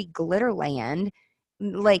fairy glitter land,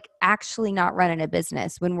 like actually not running a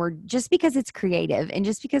business when we're just because it's creative and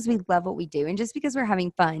just because we love what we do and just because we're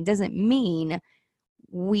having fun doesn't mean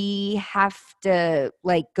we have to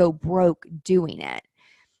like go broke doing it.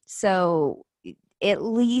 So at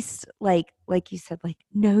least like you said, like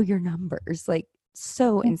know your numbers, like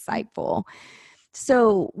so insightful.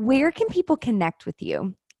 So where can people connect with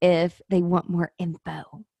you if they want more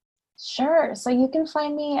info? Sure. So you can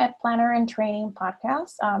find me at Planner and Training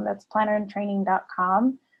Podcast. That's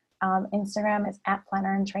plannerandtraining.com. Instagram is at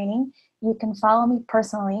Planner and Training. You can follow me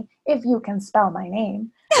personally if you can spell my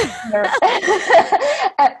name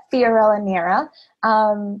at Fiorella Nera.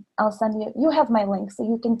 I'll send you. You have my link, so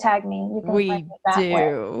you can tag me. You can find me that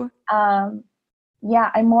way.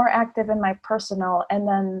 Yeah, I'm more active in my personal, and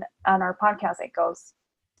then on our podcast, it goes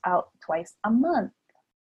out twice a month.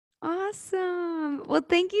 Awesome. Well,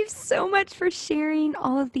 thank you so much for sharing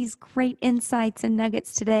all of these great insights and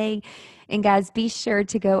nuggets today. And guys, be sure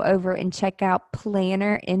to go over and check out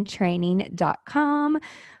plannerintraining.com.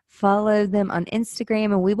 Follow them on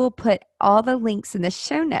Instagram, and we will put all the links in the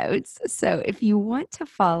show notes. So if you want to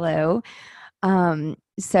follow,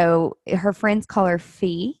 so her friends call her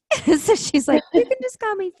Fee. So she's like, you can just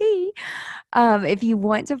call me Fee. If you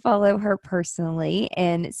want to follow her personally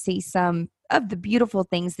and see some of the beautiful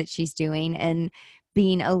things that she's doing and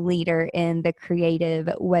being a leader in the creative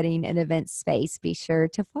wedding and event space, be sure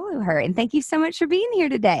to follow her. And thank you so much for being here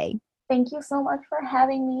today. Thank you so much for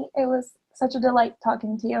having me. It was such a delight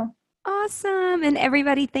talking to you. Awesome. And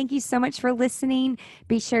everybody, thank you so much for listening.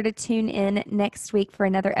 Be sure to tune in next week for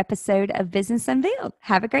another episode of Business Unveiled.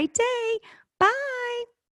 Have a great day. Bye.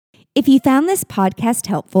 If you found this podcast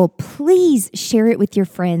helpful, please share it with your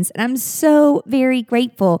friends. And I'm so very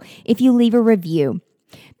grateful if you leave a review.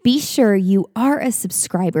 Be sure you are a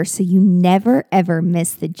subscriber so you never, ever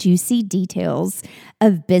miss the juicy details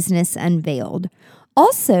of Business Unveiled.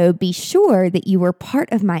 Also, be sure that you are part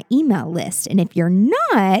of my email list. And if you're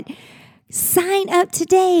not, sign up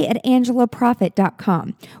today at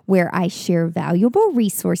angelaprofit.com, where I share valuable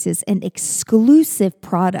resources and exclusive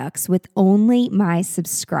products with only my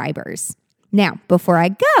subscribers. Now, before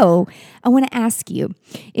I go, I want to ask you,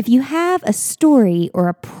 if you have a story or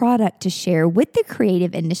a product to share with the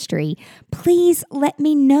creative industry, please let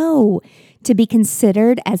me know. To be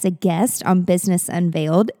considered as a guest on Business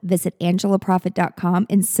Unveiled, visit angelaprofit.com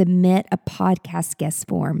and submit a podcast guest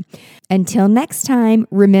form. Until next time,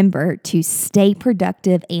 remember to stay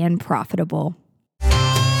productive and profitable.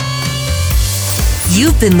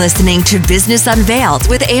 You've been listening to Business Unveiled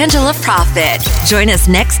with Angela Profit. Join us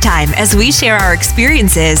next time as we share our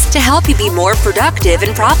experiences to help you be more productive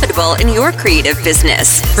and profitable in your creative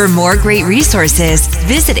business. For more great resources,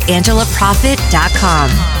 visit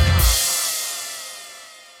angelaprofit.com.